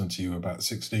pubs until you were about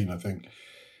 16, I think.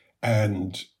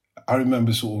 And I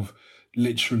remember sort of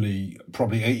literally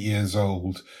probably 8 years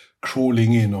old,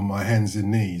 crawling in on my hands and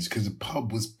knees because the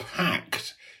pub was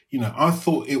packed. I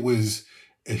thought it was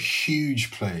a huge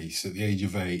place at the age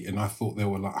of 8, and I thought there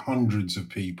were like hundreds of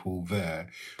people there.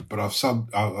 But I've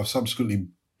subsequently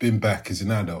been back as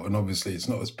an adult, and obviously it's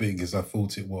not as big as I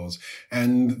thought it was.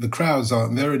 And the crowds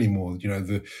aren't there anymore.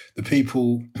 The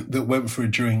people that went for a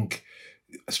drink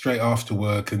straight after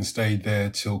work and stayed there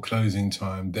till closing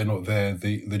time. They're not there.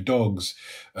 The dogs,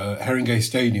 Haringey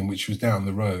Stadium, which was down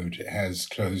the road, it has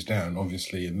closed down,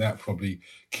 obviously, and that probably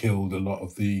killed a lot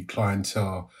of the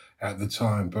clientele at the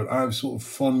time. But I have sort of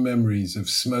fond memories of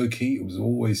smoky. It was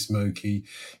always smoky.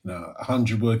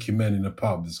 100 working men in a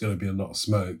pub, there's going to be a lot of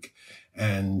smoke.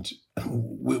 And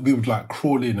we would like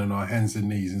crawl in on our hands and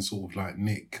knees and sort of like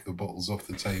nick the bottles off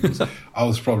the tables. I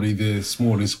was probably the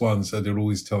smallest one, so they'd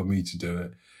always tell me to do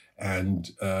it. And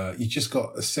you just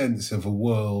got a sense of a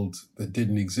world that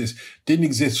didn't exist. Didn't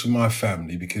exist for my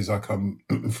family because I come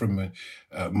from a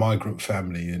migrant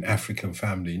family, an African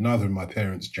family. Neither of my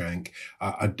parents drank.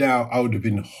 I doubt I would have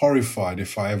been horrified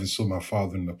if I ever saw my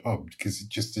father in the pub because it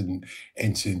just didn't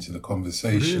enter into the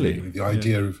conversation. Really? The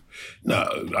idea of,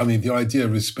 the idea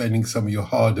of spending some of your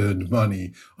hard-earned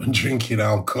money on drinking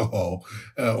alcohol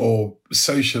or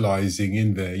socializing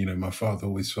in there. My father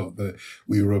always felt that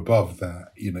we were above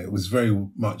that. It was very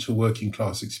much a working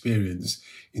class experience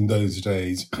in those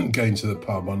days, going to the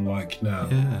pub, unlike now.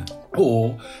 Yeah.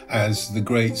 Or, as the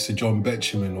great Sir John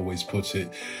Betjeman always put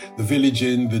it, the village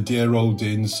inn, the dear old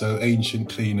inn, so ancient,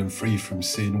 clean and free from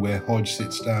sin, where Hodge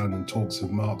sits down and talks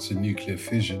of Marx and nuclear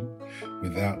fission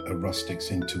without a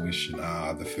rustic's intuition.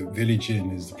 The village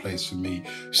inn is the place for me.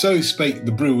 So spake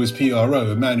the brewer's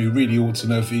PRO, a man who really ought to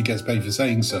know if he gets paid for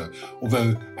saying so.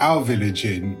 Although our village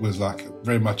inn was like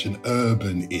very much an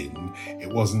urban inn.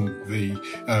 It wasn't the,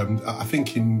 I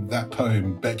think in that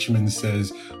poem, Betjeman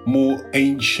says, more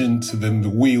ancient than the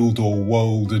weald or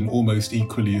wold and almost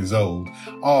equally as old.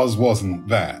 Ours wasn't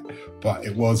that, but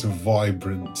it was a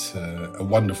vibrant, a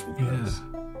wonderful place. Yeah.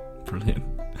 Brilliant.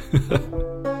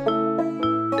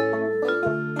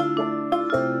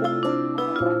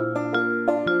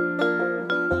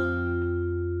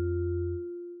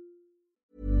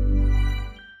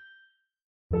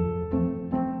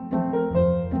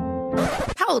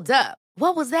 Hold up.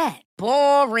 What was that?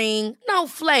 Boring. No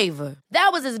flavor.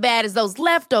 That was as bad as those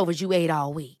leftovers you ate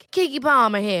all week. Keke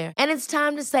Palmer here, and it's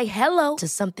time to say hello to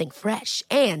something fresh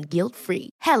and guilt-free.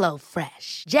 Hello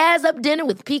Fresh. Jazz up dinner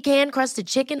with pecan-crusted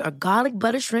chicken or garlic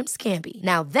butter shrimp scampi.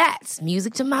 Now that's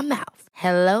music to my mouth.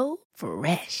 Hello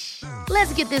Fresh.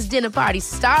 Let's get this dinner party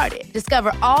started.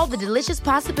 Discover all the delicious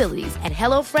possibilities at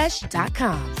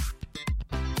hellofresh.com.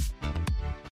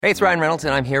 Hey, it's Ryan Reynolds,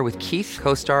 and I'm here with Keith,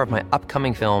 co-star of my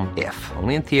upcoming film, If,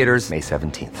 only in theaters May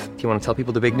 17th. Do you want to tell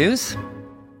people the big news?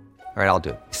 All right, I'll do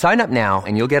it. Sign up now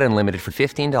and you'll get unlimited for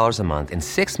 $15 a month and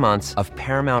 6 months of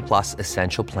Paramount Plus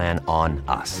Essential Plan on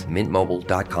us.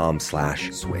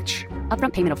 Mintmobile.com/switch.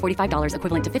 Upfront payment of $45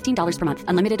 equivalent to $15 per month.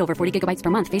 Unlimited over 40 gigabytes per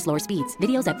month. Face lower speeds.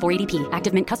 Videos at 480p.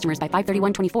 Active Mint customers by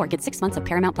 531.24 get 6 months of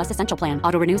Paramount Plus Essential Plan.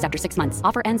 Auto renews after 6 months.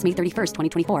 Offer ends May 31st,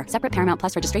 2024. Separate Paramount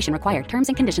Plus registration required. Terms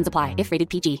and conditions apply if rated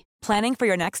PG. Planning for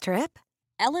your next trip?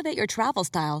 Elevate your travel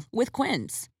style with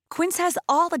Quince. Quince has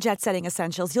all the jet-setting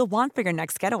essentials you'll want for your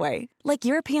next getaway, like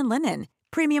European linen,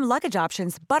 premium luggage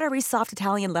options, buttery soft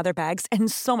Italian leather bags,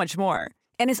 and so much more.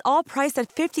 And is all priced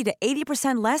at 50 to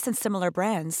 80% less than similar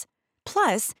brands.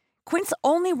 Plus, Quince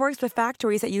only works with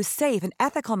factories that use safe and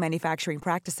ethical manufacturing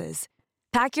practices.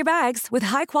 Pack your bags with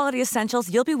high-quality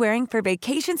essentials you'll be wearing for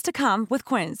vacations to come with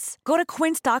Quince. Go to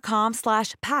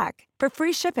quince.com/pack for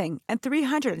free shipping and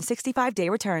 365-day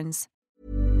returns.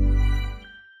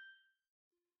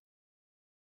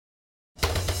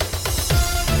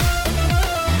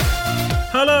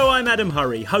 Hello, I'm Adam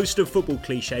Hurrey, host of Football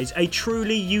Clichés, a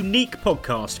truly unique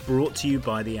podcast brought to you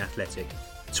by The Athletic.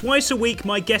 Twice a week,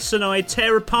 my guests and I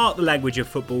tear apart the language of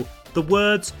football, the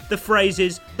words, the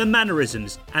phrases, the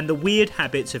mannerisms, and the weird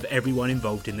habits of everyone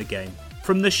involved in the game.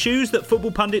 From the shoes that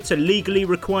football pundits are legally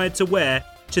required to wear,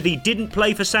 to the didn't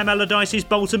play for Sam Allardyce's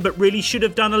Bolton but really should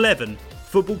have done 11,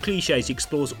 Football Clichés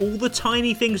explores all the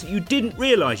tiny things that you didn't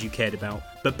realise you cared about,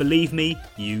 but believe me,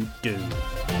 you do.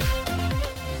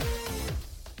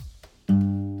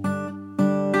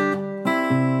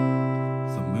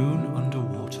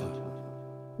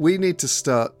 We need to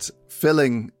start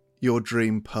filling your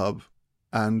dream pub,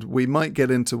 and we might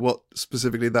get into what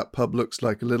specifically that pub looks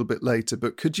like a little bit later,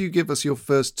 but could you give us your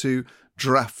first two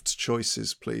draft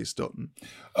choices, please, Dotun?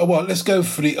 Oh, well, let's go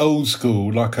for the old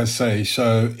school, like I say.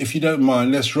 So if you don't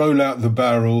mind, let's roll out the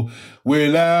barrel.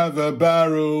 We'll have a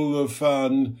barrel of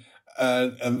fun,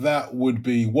 and that would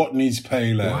be Watney's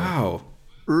Pale Ale. Wow.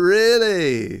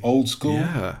 Really? Old school?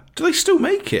 Yeah. Do they still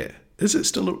make it? Is it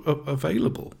still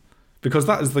available? Because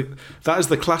that is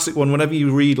the classic one. Whenever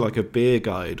you read like a beer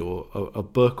guide or a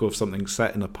book of something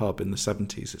set in a pub in the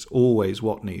 70s, it's always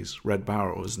Watney's Red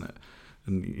Barrel, isn't it?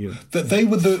 And they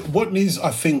were the Watney's. I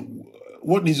think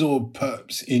Watney's or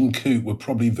Pubs in Coot were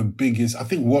probably the biggest. I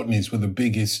think Watney's were the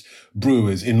biggest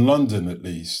brewers in London, at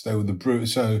least. They were the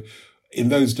brewers. So in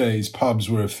those days, pubs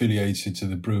were affiliated to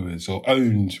the brewers or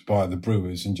owned by the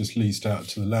brewers and just leased out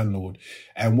to the landlord.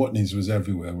 And Watney's was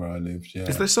everywhere where I lived. Yeah.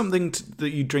 Is there something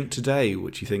that you drink today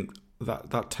which you think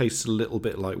that tastes a little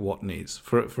bit like Watney's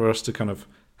for us to kind of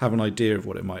have an idea of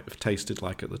what it might have tasted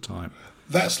like at the time?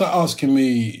 That's like asking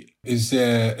me, is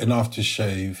there an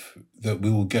aftershave that we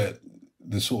will get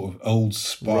the sort of Old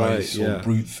Spice or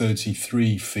Brute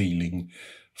 33 feeling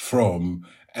from?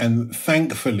 And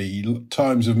thankfully,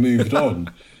 times have moved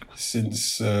on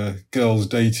since girls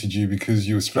dated you because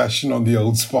you were splashing on the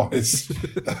Old Spice.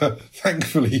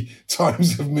 Thankfully,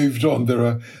 times have moved on.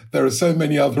 There are so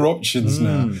many other options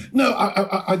now. No,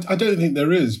 I don't think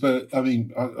there is, but I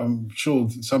mean, I'm sure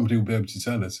somebody will be able to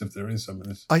tell us if there is some of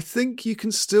this. I think you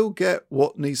can still get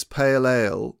Watney's Pale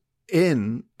Ale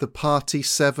in the Party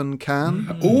 7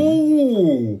 can.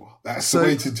 Oh, that's the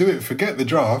way to do it. Forget the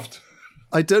draft.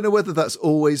 I don't know whether that's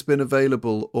always been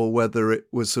available or whether it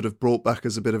was sort of brought back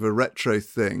as a bit of a retro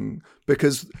thing,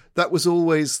 because that was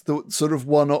always the sort of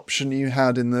one option you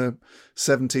had in the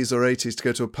 70s or 80s to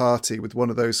go to a party with one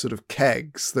of those sort of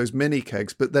kegs, those mini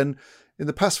kegs. But then in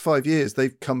the past 5 years,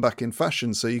 they've come back in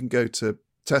fashion. So you can go to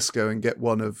Tesco and get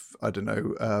one of, I don't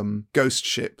know, Ghost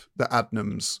Ship, the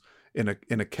Adnams in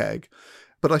a keg.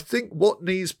 But I think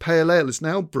Watney's Pale Ale is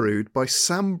now brewed by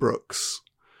Sam Brooks.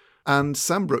 And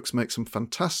Sam Brooks makes some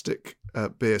fantastic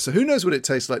beer. So who knows what it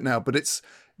tastes like now, but it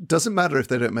doesn't matter if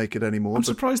they don't make it anymore. I'm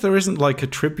surprised there isn't like a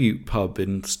tribute pub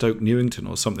in Stoke Newington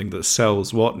or something that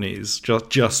sells Watney's,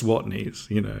 just Watney's,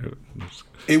 you know.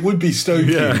 It would be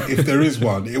Stokey if there is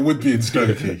one. It would be in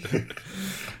Stokey.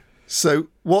 So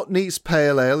Watney's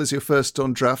Pale Ale is your first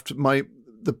on draft.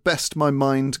 The best my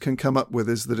mind can come up with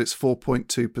is that it's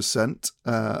 4.2%,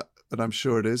 and I'm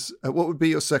sure it is. What would be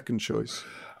your second choice?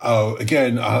 Oh,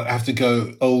 again, I'll have to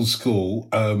go old school.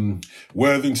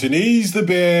 Worthington E's the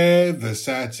beer, the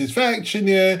satisfaction,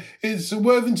 yeah. It's a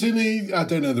Worthington E. I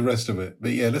don't know the rest of it, but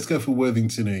yeah, let's go for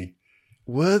Worthington E.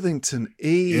 Worthington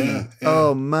E. Yeah.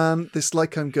 Oh, man, this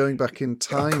like I'm going back in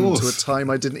time to a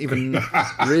time I didn't even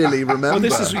really remember.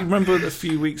 Well, remember a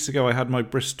few weeks ago I had my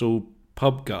Bristol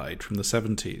pub guide from the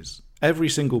 70s. Every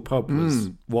single pub was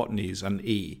Watney's and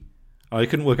E. I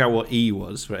couldn't work out what E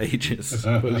was for ages,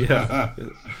 but yeah,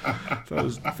 that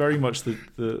was very much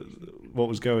the what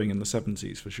was going in the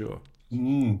 70s for sure.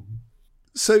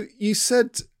 So you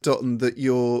said, Dotun, that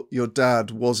your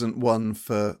dad wasn't one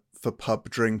for pub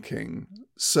drinking.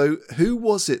 So who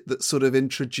was it that sort of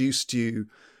introduced you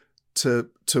to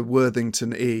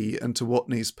Worthington E and to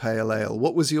Watney's Pale Ale?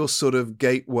 What was your sort of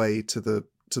gateway to the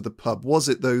pub? Was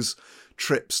it those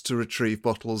trips to retrieve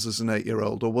bottles as an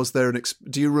 8-year-old, or was there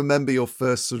do you remember your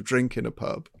first sort of drink in a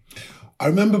pub? I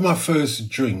remember my first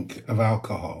drink of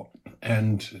alcohol,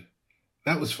 and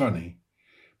that was funny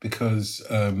because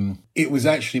it was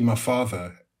actually my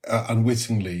father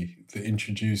unwittingly that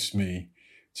introduced me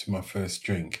to my first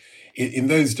drink. In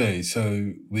those days,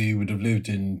 so we would have lived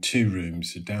in 2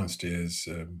 rooms, downstairs,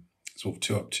 sort of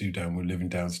 2 up, 2 down. We were living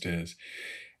downstairs.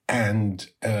 And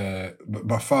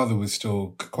my father was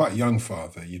still quite a young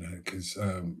father, you know, because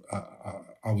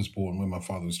I was born when my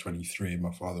father was 23. And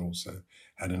my father also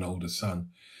had an older son.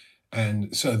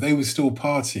 And so they were still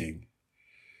partying.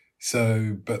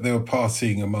 But they were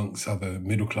partying amongst other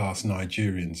middle-class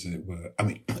Nigerians, as it were. I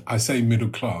mean, I say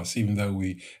middle-class, even though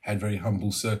we had very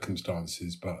humble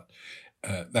circumstances, but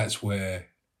that's where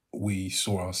we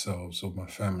saw ourselves, or my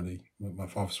family. My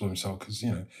father saw himself because,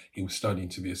 you know, he was studying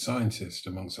to be a scientist,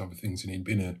 amongst other things, and he'd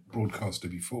been a broadcaster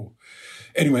before.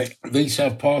 Anyway, they used to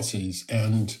have parties,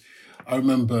 and I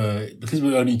remember, because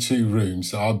we were only 2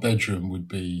 rooms, so our bedroom would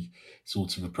be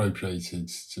sort of appropriated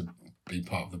to be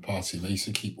part of the party. They used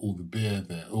to keep all the beer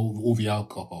there, all the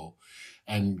alcohol.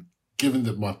 And given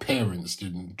that my parents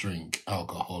didn't drink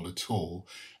alcohol at all,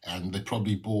 and they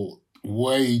probably bought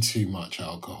way too much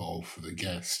alcohol for the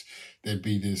guest, there'd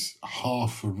be this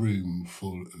half a room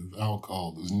full of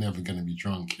alcohol that was never going to be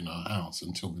drunk in our house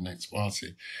until the next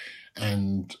party.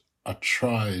 And I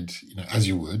tried, you know, as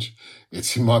you would,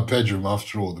 it's in my bedroom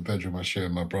after all, the bedroom I share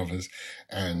with my brothers,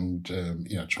 and,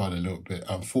 tried a little bit.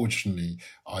 Unfortunately,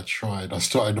 I tried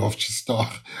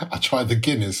the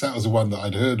Guinness. That was the one that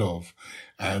I'd heard of.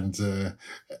 And,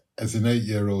 as an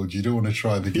 8-year-old, you don't want to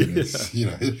try the Guinness, you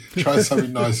know, try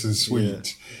something nice and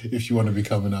sweet if you want to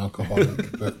become an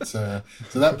alcoholic. But, so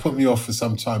that put me off for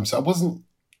some time. So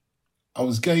I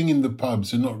was going in the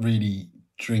pubs and not really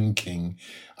drinking.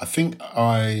 I think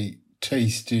I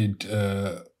tasted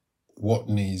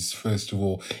Watney's, first of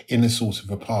all, in a sort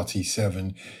of a Party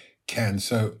 7 can.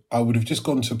 So I would have just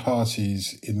gone to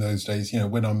parties in those days,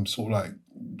 when I'm sort of like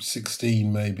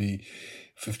 16, maybe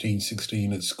 15,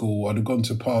 16 at school. I'd have gone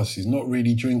to parties, not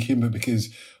really drinking, but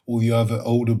because all the other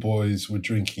older boys were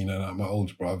drinking, and like my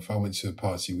older brother, if I went to a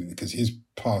party because his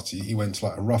party, he went to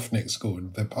like a roughneck school,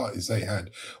 and the parties they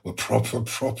had were proper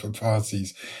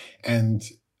parties. And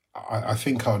I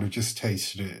think I would have just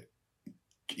tasted it,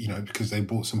 because they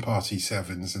bought some Party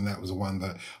 7s, and that was the one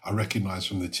that I recognised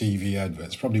from the TV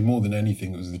adverts. Probably more than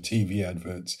anything, it was the TV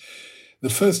adverts. The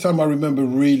first time I remember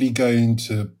really going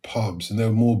to pubs, and there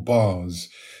were more bars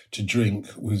to drink,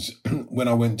 was when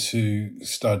I went to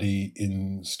study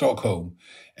in Stockholm.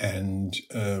 And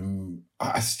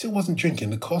I still wasn't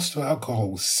drinking. The cost of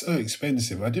alcohol was so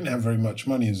expensive. I didn't have very much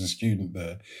money as a student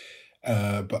there.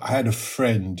 But I had a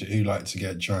friend who liked to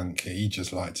get drunk. He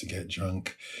just liked to get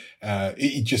drunk.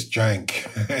 He just drank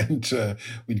and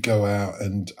we'd go out,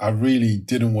 and I really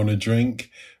didn't want to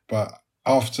drink. But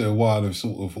after a while of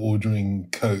sort of ordering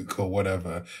Coke or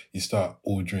whatever, you start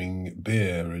ordering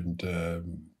beer, and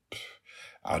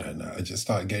I don't know, I just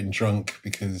started getting drunk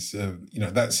because,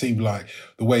 that seemed like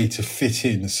the way to fit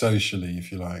in socially,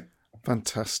 if you like.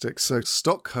 Fantastic. So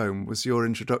Stockholm was your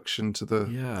introduction to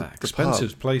the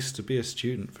expensive pub. place to be a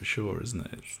student for sure, isn't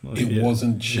it? It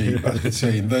wasn't cheap. I can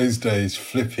tell you, in those days,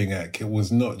 flipping heck, it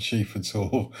was not cheap at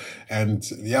all. And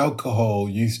the alcohol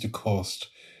used to cost,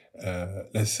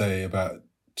 let's say, about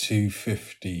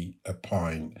 $2.50 a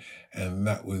pint, and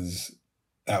that was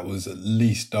at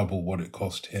least double what it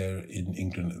cost here in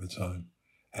England at the time.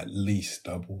 At least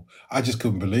double. I just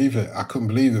couldn't believe it. I couldn't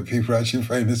believe that people were actually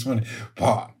paying this money.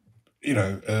 But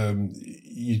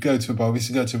you'd go to a bar. We used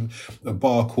to go to a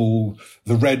bar called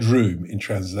the Red Room, in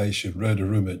translation, Röda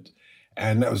Rummet.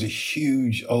 And that was a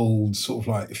huge old sort of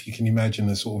like, if you can imagine,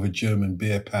 a sort of a German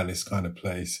beer palace kind of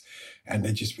place. And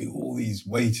there'd just be all these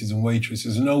waiters and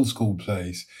waitresses, an old school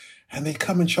place. And they'd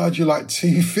come and charge you like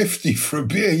 $2.50 for a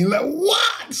beer. You're like,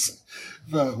 what?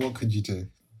 But what could you do?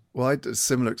 Well, I did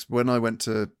similar. When I went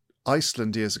to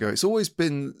Iceland years ago, it's always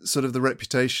been sort of the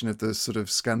reputation of the sort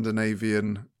of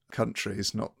Scandinavian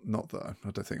countries, not that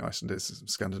I don't think Iceland is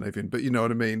Scandinavian, but you know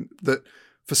what I mean, that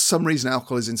for some reason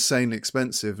alcohol is insanely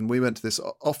expensive. And we went to this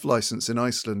off license in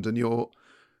Iceland, and you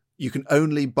can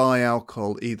only buy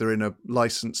alcohol either in a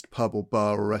licensed pub or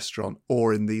bar or restaurant,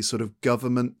 or in these sort of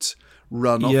government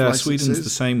run off licenses. Sweden's the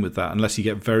same with that, unless you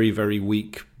get very, very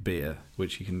weak beer,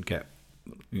 which you can get,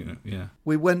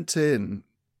 We went in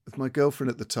with my girlfriend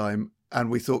at the time, and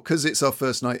we thought, because it's our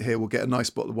first night here, we'll get a nice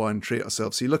bottle of wine and treat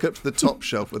ourselves. So you look up to the top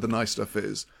shelf where the nice stuff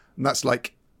is, and that's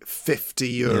like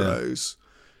 €50. Yeah.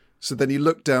 So then you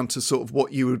look down to sort of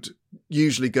what you would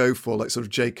usually go for, like sort of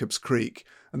Jacob's Creek,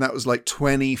 and that was like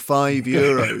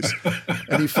 €25.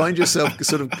 And you find yourself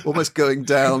sort of almost going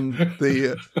down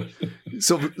the,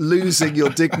 sort of losing your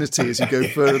dignity as you go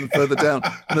further and further down.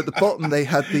 And at the bottom, they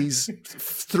had these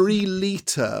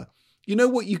 3-litre, you know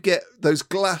what you get, those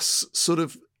glass sort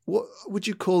of, what would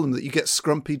you call them that you get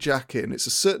Scrumpy Jack in? It's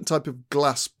a certain type of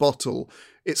glass bottle.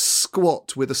 It's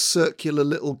squat with a circular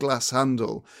little glass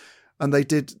handle. And they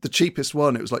did the cheapest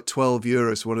one. It was like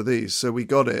 €12 for one of these. So we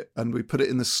got it and we put it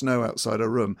in the snow outside our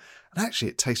room. And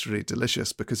actually it tasted really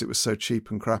delicious because it was so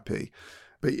cheap and crappy.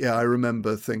 But yeah, I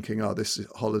remember thinking, this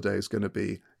holiday is going to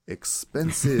be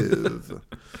expensive.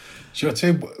 Shall I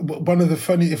tell you, one of the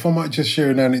funny, if I might just share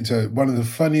an anecdote, one of the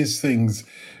funniest things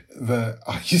that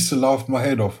I used to laugh my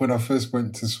head off when I first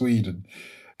went to Sweden,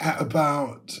 at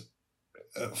about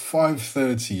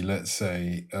 5:30, let's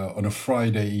say, on a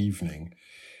Friday evening,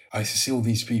 I used to see all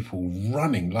these people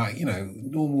running, like,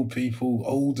 normal people,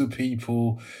 older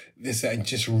people, this, that, and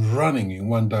just running in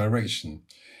one direction.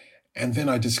 And then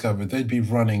I discovered they'd be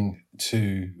running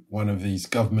to one of these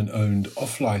government-owned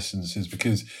off-licenses,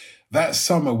 because that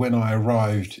summer when I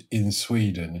arrived in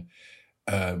Sweden,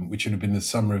 which would have been the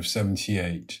summer of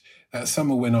 78, that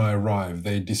summer when I arrived,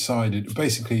 they decided,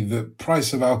 basically the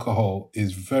price of alcohol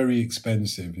is very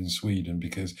expensive in Sweden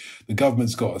because the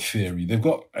government's got a theory. They've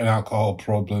got an alcohol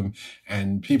problem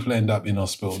and people end up in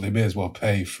hospital. They may as well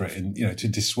pay for it and, to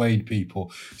dissuade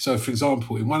people. So, for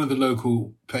example, in one of the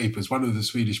local papers, one of the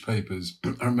Swedish papers,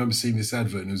 I remember seeing this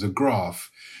advert and it was a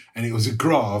graph, and it was a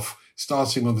graph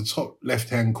starting on the top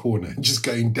left-hand corner and just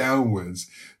going downwards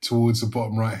towards the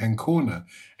bottom right-hand corner.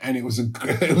 And it was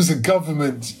a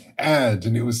government ad,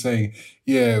 and it was saying,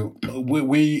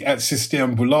 we at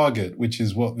Systembolaget, which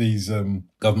is what these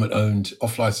government-owned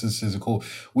off-licenses are called,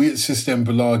 we at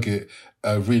Systembolaget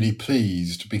are really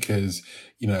pleased because,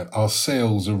 our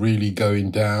sales are really going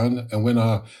down. And when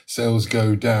our sales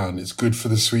go down, it's good for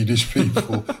the Swedish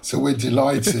people. So we're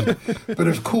delighted. But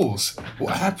of course,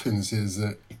 what happens is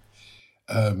that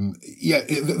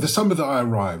The summer that I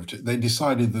arrived, they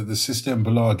decided that the Système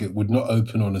Belaget would not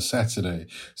open on a Saturday.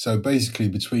 So basically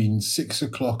between 6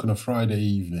 o'clock on a Friday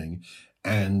evening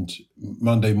and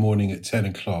Monday morning at 10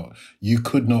 o'clock, you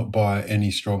could not buy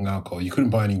any strong alcohol. You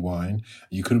couldn't buy any wine.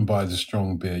 You couldn't buy the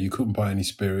strong beer. You couldn't buy any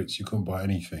spirits. You couldn't buy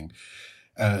anything.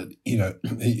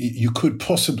 You could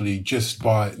possibly just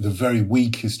buy the very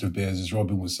weakest of beers, as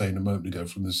Robin was saying a moment ago,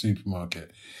 from the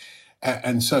supermarket.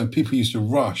 And so people used to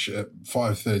rush at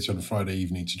 5:30 on a Friday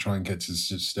evening to try and get to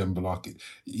Système Belaget,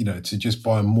 to just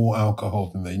buy more alcohol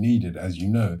than they needed, as you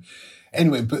know.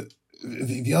 Anyway, but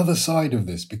the other side of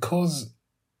this, because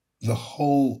the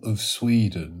whole of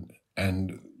Sweden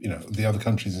and, the other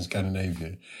countries in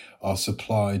Scandinavia are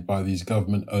supplied by these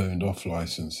government-owned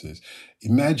off-licenses.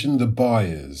 Imagine the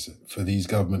buyers for these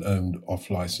government-owned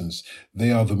off-license.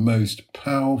 They are the most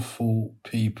powerful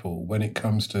people when it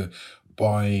comes to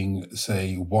buying,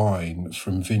 say, wine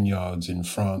from vineyards in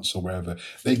France or wherever.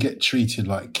 They get treated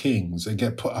like kings. They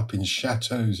get put up in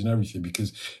chateaus and everything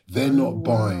because they're not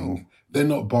buying. They're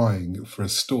not buying for a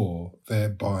store. They're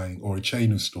buying, or a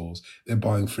chain of stores. They're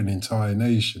buying for an entire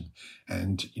nation.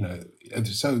 And,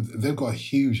 so they've got a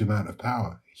huge amount of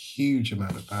power.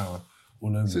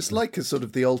 All over. So it's like a sort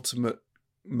of the ultimate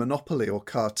monopoly or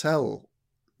cartel,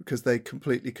 because they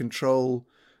completely control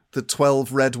the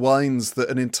 12 red wines that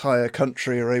an entire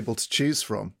country are able to choose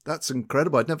from. That's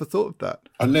incredible. I'd never thought of that.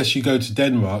 Unless you go to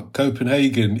Denmark,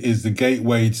 Copenhagen is the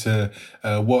gateway to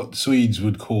what Swedes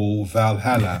would call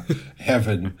Valhalla,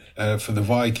 heaven, for the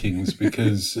Vikings,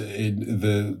 because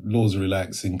the laws are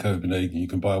relaxed in Copenhagen. You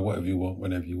can buy whatever you want,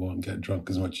 whenever you want, get drunk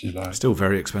as much as you like. Still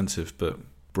very expensive, but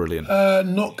brilliant.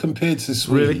 Not compared to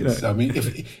Sweden. Really? I mean,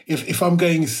 if I'm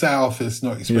going south, it's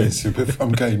not expensive. Yeah. If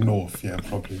I'm going north, yeah,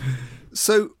 probably.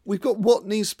 So we've got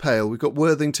Watney's Pale, we've got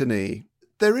Worthington.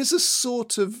 There is a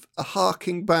sort of a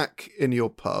harking back in your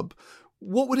pub.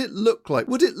 What would it look like?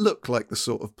 Would it look like the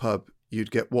sort of pub you'd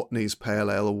get Watney's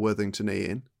Pale Ale or Worthington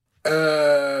in?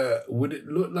 Would it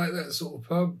look like that sort of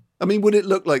pub? I mean, would it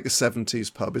look like the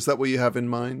 70s pub? Is that what you have in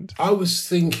mind? I was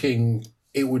thinking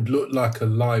it would look like a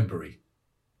library.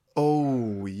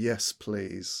 Oh, yes,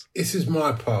 please. This is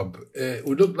my pub. It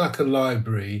would look like a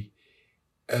library.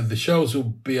 The shelves will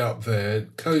be up there,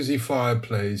 cosy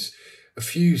fireplace, a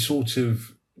few sort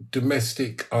of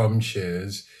domestic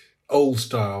armchairs, old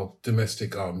style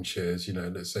domestic armchairs,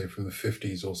 let's say from the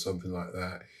 50s or something like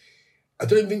that. I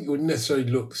don't think it would necessarily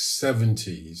look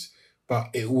 70s, but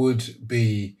it would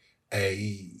be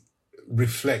a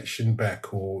reflection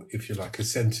back, or if you like, a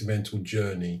sentimental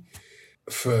journey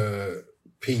for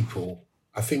people.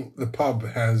 I think the pub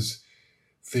has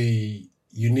the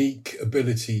unique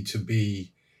ability to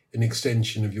be an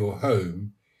extension of your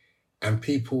home, and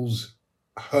people's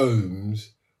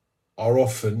homes are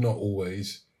often, not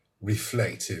always,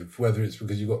 reflective, whether it's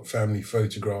because you've got family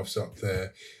photographs up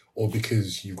there or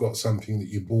because you've got something that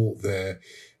you bought there,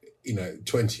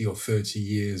 20 or 30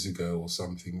 years ago or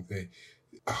something.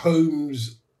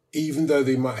 Homes, even though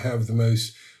they might have the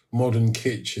most modern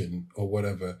kitchen or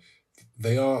whatever,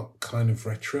 they are kind of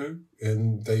retro,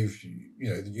 and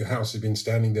your house has been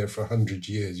standing there for 100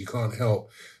 years. You can't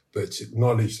help but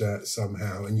acknowledge that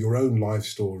somehow. And your own life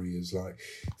story is like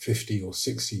 50 or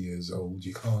 60 years old.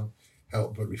 You can't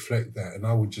help but reflect that. And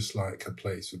I would just like a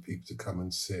place for people to come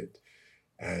and sit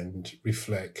and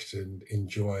reflect and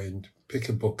enjoy and pick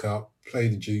a book up, play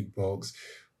the jukebox,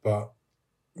 but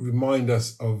remind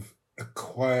us of a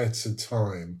quieter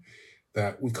time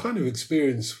that we kind of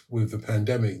experienced with the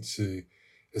pandemic to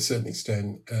a certain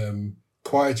extent,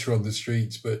 quieter on the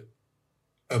streets, but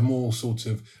a more sort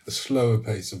of a slower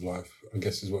pace of life, I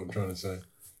guess is what I'm trying to say.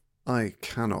 I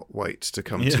cannot wait to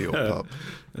come to your pub.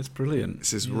 That's brilliant.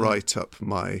 This is right up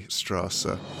my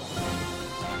Strasse.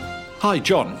 Hi,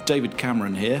 John. David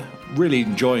Cameron here. Really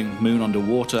enjoying Moon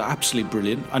Underwater. Absolutely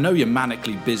brilliant. I know you're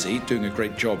manically busy, doing a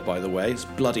great job, by the way. It's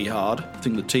bloody hard. I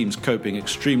think the team's coping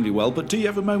extremely well. But do you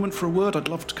have a moment for a word? I'd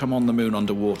love to come on the Moon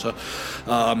Underwater.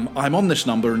 I'm on this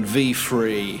number and V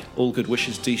free. All good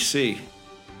wishes, DC.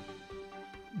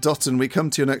 Dotun, we come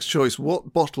to your next choice.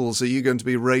 What bottles are you going to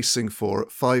be racing for at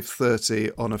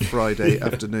 5:30 on a Friday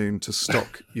afternoon to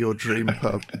stock your dream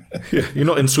pub? Yeah, you're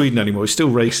not in Sweden anymore. You still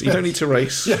race. You don't need to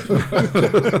race.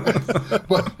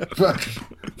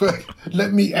 but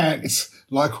let me act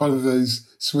like one of those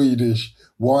Swedish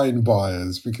wine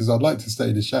buyers, because I'd like to stay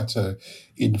in a chateau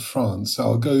in France. So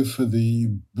I'll go for the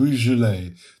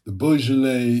Beaujolais de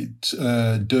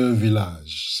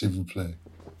Village, s'il vous plaît.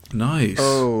 Nice.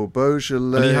 Oh,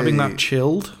 Beaujolais. Are you having that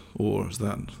chilled, or is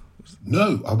that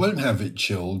No, I won't have it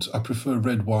chilled. I prefer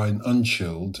red wine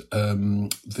unchilled.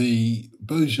 The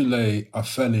Beaujolais I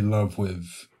fell in love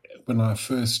with when I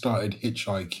first started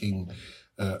hitchhiking,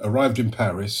 arrived in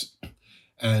Paris,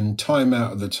 and time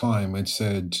out of the time had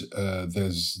said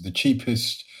there's the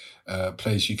cheapest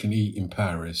place you can eat in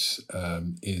Paris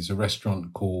is a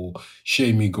restaurant called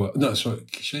Chez Miguel. No, sorry,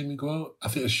 Chez Miguel? I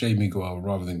think it was Chez Miguel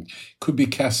rather than, could be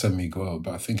Casa Miguel,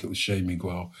 but I think it was Chez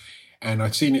Miguel. And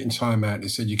I'd seen it in Time Out. It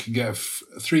said you could get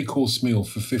a three-course meal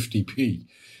for 50p,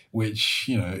 which,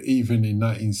 you know, even in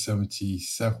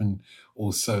 1977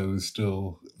 or so was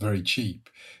still very cheap.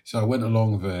 So I went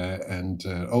along there and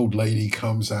old lady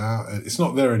comes out. It's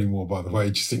not there anymore, by the way,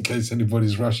 just in case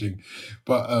anybody's rushing.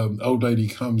 But old lady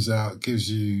comes out, gives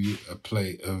you a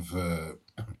plate of...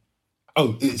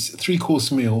 it's a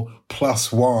three-course meal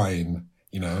plus wine.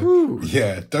 You know, Ooh.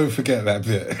 Yeah, don't forget that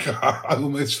bit. I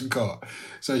almost forgot.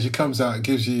 So she comes out and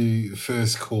gives you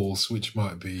first course, which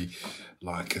might be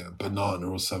like a banana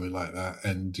or something like that.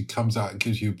 And it comes out and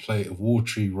gives you a plate of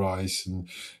watery rice and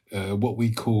what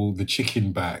we call the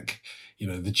chicken back. You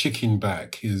know, the chicken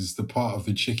back is the part of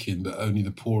the chicken that only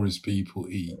the poorest people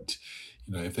eat.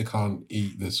 You know, if they can't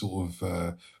eat the sort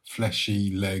of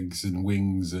fleshy legs and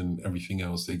wings and everything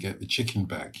else, they get the chicken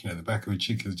back. You know, the back of a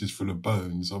chicken is just full of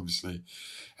bones, obviously.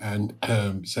 And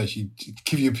so she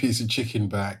give you a piece of chicken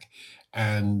back,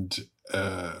 and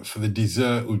for the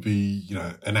dessert would be, you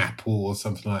know, an apple or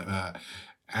something like that.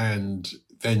 And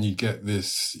then you get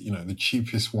this, you know, the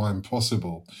cheapest wine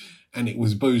possible. And it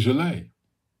was Beaujolais.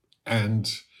 And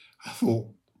I thought,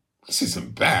 this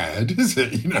isn't bad, is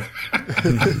it? You know,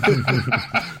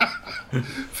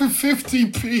 for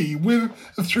 50p with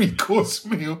a three-course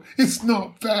meal, it's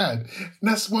not bad. And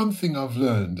that's one thing I've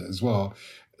learned as well.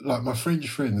 Like my French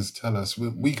friends tell us,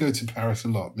 we go to Paris a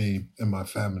lot, me and my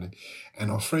family, and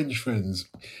our French friends,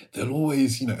 they'll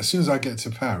always, you know, as soon as I get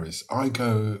to Paris, I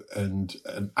go and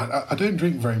I don't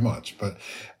drink very much, but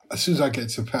as soon as I get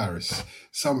to Paris,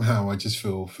 somehow I just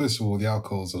feel, first of all, the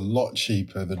alcohol's a lot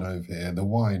cheaper than over here. The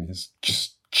wine is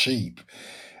just cheap.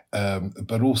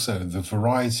 But also the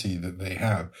variety that they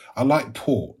have. I like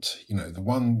port, you know, the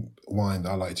one wine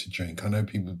that I like to drink. I know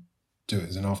people do it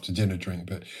as an after dinner drink,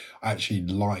 but I actually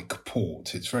like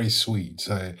port. It's very sweet,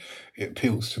 so it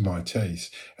appeals to my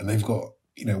taste. And they've got,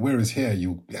 you know, whereas here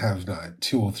you'll have like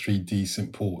 2 or 3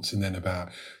 decent ports and then about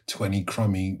 20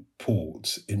 crummy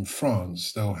ports. In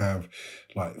France, they'll have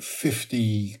like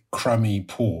 50 crummy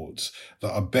ports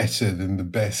that are better than the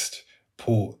best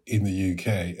port in the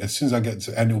UK. As soon as I get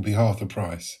to, and it'll be half the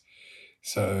price.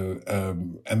 So,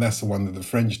 and that's the one that the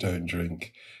French don't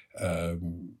drink.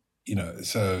 You know,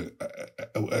 so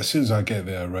as soon as I get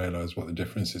there, I realise what the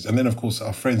difference is. And then, of course,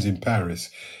 our friends in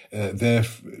Paris, they're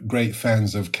great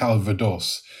fans of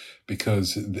Calvados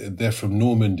because they're from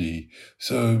Normandy.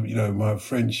 So, you know, my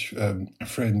French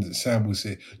friend Sam will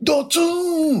say,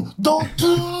 Dotun!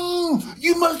 Dotun!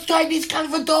 You must try this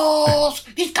Calvados!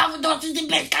 This Calvados is the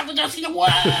best Calvados in the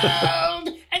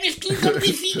world! And it's still going to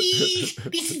be finished!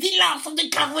 This is the last of the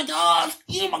Calvados!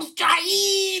 You must try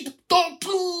it!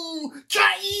 Dotun!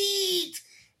 Try it!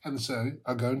 And so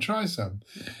I go and try some.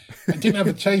 I didn't have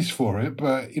a taste for it,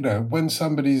 but, you know, when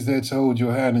somebody's there to hold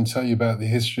your hand and tell you about the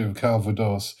history of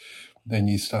Calvados, then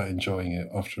you start enjoying it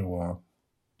after a while.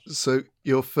 So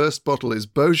your first bottle is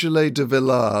Beaujolais de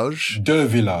Village. De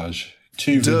Village.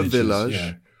 2 villages. De Village.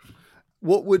 Yeah.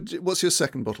 What's your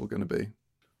second bottle going to be?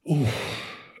 Ooh,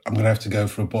 I'm going to have to go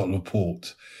for a bottle of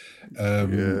port.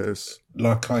 Yes.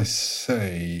 Like I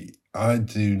say, I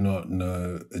do not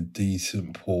know a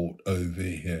decent port over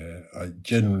here. I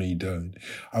generally don't.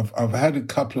 I've had a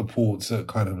couple of ports that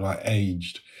kind of like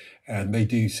aged, and they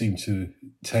do seem to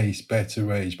taste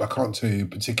better aged, but I can't tell you a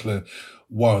particular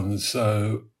one.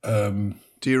 So,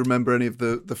 do you remember any of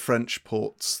the French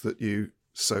ports that you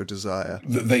so desire?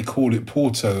 They call it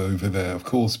Porto over there, of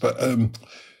course, but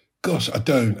gosh, I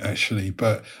don't actually.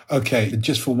 But okay,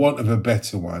 just for want of a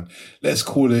better one, let's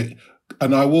call it,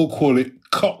 and I will call it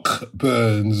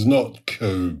Cockburns, not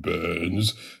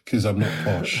Coburns, because I'm not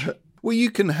posh. Well, you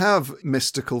can have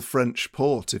mystical French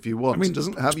port if you want. I mean, it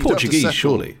doesn't have it's Portuguese,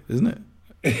 surely, isn't it?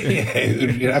 Yeah,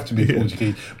 it'd have to be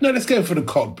Portuguese. No, let's go for the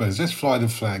Cockburns. Let's fly the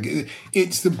flag.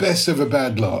 It's the best of a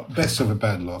bad lot. Best of a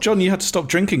bad lot. John, you had to stop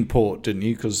drinking port, didn't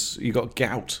you? Because you got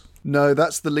gout. No,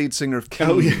 that's the lead singer of King.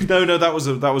 Oh, yeah. No, that was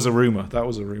a rumour. That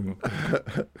was a rumour.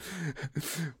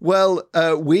 Well,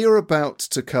 we are about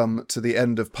to come to the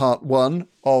end of part 1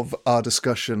 of our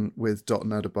discussion with Dotun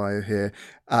Adebayo here,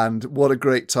 and what a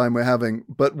great time we're having.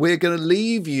 But we're going to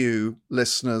leave you,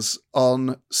 listeners,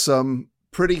 on some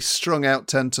pretty strung out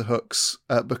tenterhooks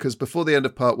because before the end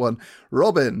of part 1,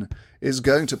 Robin is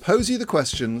going to pose you the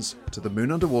questions to the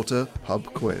Moon Underwater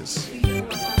pub quiz.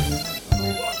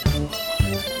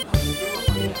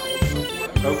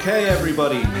 Okay,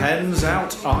 everybody, pens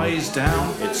out, eyes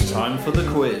down. It's time for the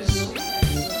quiz.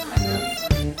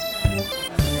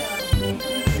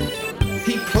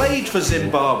 He played for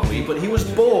Zimbabwe, but he was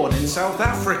born in South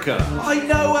Africa. I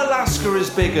know Alaska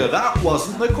is bigger. That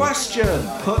wasn't the question.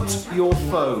 Put your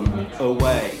phone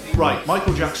away. Right,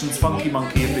 Michael Jackson's Funky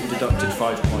Monkey have been deducted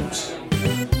 5 points.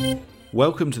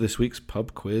 Welcome to this week's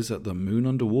pub quiz at the Moon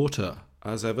Underwater.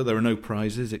 As ever, there are no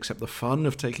prizes except the fun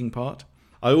of taking part.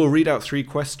 I will read out 3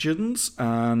 questions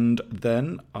and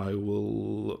then I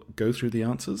will go through the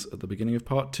answers at the beginning of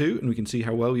part 2 and we can see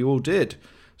how well you all did.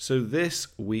 So this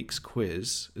week's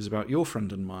quiz is about your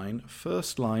friend and mine,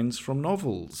 first lines from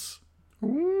novels.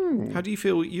 Ooh. How do you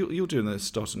feel you're doing this,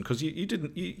 Dotun? Because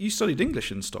you studied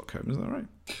English in Stockholm, isn't that right?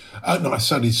 No, I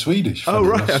studied Swedish.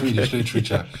 Swedish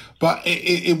literature. But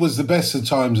it was the best of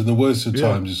times and the worst of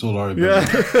times is all I remember.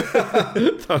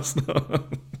 Yeah. That's not...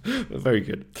 Very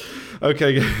good.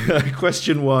 Okay,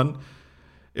 question 1.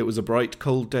 It was a bright,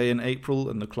 cold day in April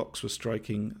and the clocks were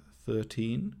striking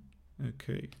 13.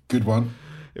 Okay. Good one.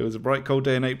 It was a bright, cold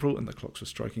day in April and the clocks were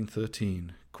striking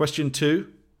 13. Question 2.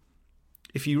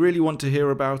 If you really want to hear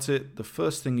about it, the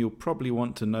first thing you'll probably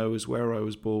want to know is where I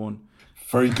was born.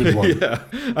 Very good one. Yeah,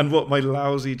 and what my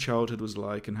lousy childhood was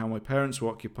like and how my parents were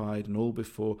occupied and all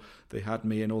before they had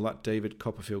me and all that David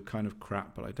Copperfield kind of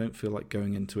crap, but I don't feel like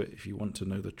going into it if you want to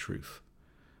know the truth.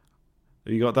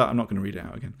 You got that? I'm not going to read it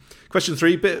out again. Question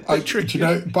 3, bit tricky. You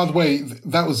know, by the way,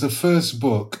 that was the first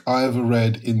book I ever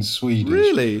read in Swedish.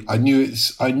 Really? I knew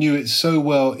it so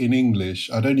well in English.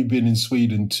 I'd only been in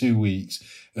Sweden 2 weeks,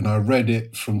 and I read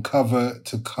it from cover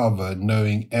to cover,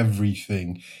 knowing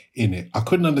everything in it. I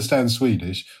couldn't understand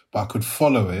Swedish, but I could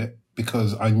follow it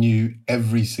because I knew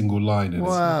every single line in it.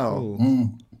 Wow.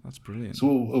 That's brilliant. So,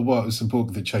 well, it was a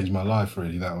book that changed my life,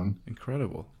 really, that one.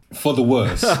 Incredible. For the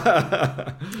worse.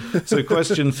 So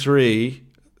question 3,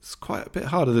 it's quite a bit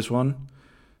harder, this one.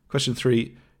 Question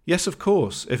 3, yes, of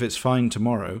course, if it's fine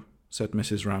tomorrow, said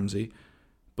Mrs. Ramsay,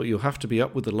 but you'll have to be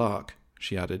up with the lark,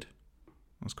 she added.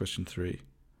 That's question 3.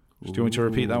 Do you want me to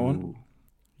repeat that one?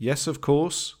 Yes, of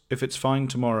course, if it's fine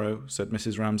tomorrow, said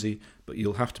Mrs. Ramsay, but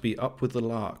you'll have to be up with the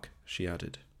lark, she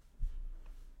added.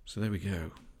 So there we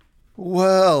go.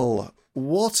 Well,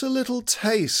 what a little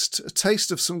taste. A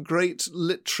taste of some great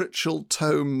literatural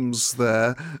tomes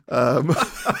there.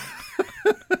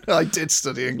 I did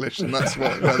study English, and that's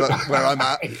where I'm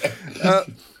at.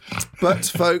 But,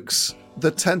 folks,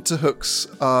 the tenterhooks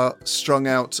are strung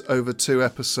out over 2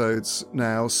 episodes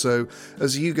now, so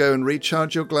as you go and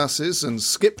recharge your glasses and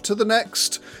skip to the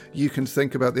next, you can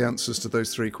think about the answers to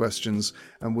those 3 questions,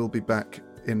 and we'll be back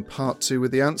in part 2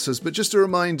 with the answers. But just a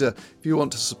reminder, if you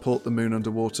want to support the Moon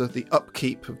Underwater, the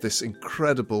upkeep of this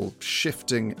incredible,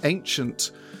 shifting,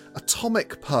 ancient,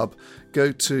 atomic pub,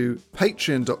 go to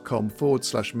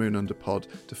patreon.com/moonunderpod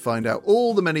to find out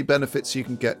all the many benefits you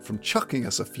can get from chucking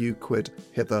us a few quid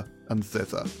hither and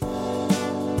thither.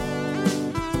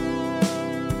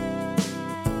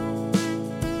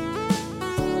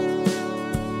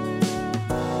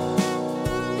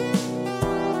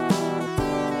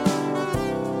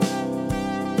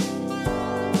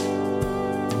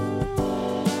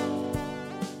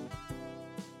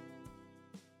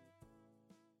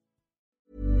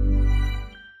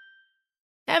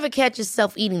 Ever catch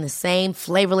yourself eating the same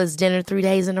flavorless dinner 3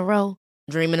 days in a row?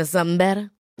 Dreaming of something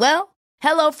better? Well,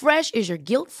 HelloFresh is your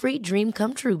guilt-free dream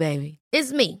come true, baby.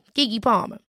 It's me, Keke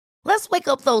Palmer. Let's wake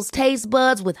up those taste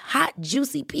buds with hot,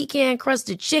 juicy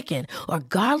pecan-crusted chicken or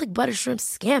garlic butter shrimp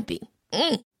scampi.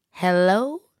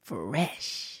 Hello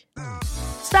Fresh.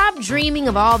 Stop dreaming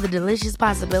of all the delicious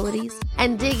possibilities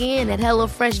and dig in at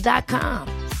HelloFresh.com.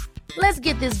 Let's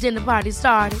get this dinner party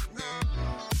started.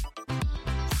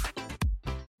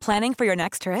 Planning for your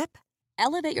next trip?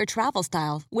 Elevate your travel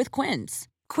style with Quince.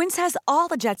 Quince has all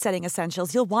the jet-setting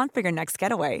essentials you'll want for your next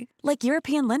getaway, like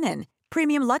European linen,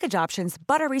 premium luggage options,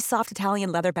 buttery soft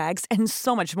Italian leather bags, and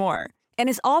so much more. And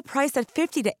is all priced at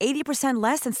 50 to 80%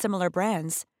 less than similar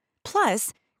brands.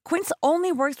 Plus, Quince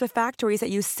only works with factories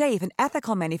that use safe and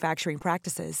ethical manufacturing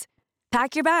practices.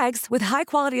 Pack your bags with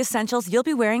high-quality essentials you'll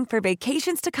be wearing for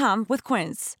vacations to come with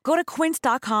Quince. Go to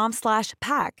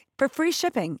quince.com/pack for free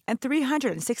shipping and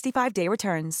 365-day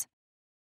returns.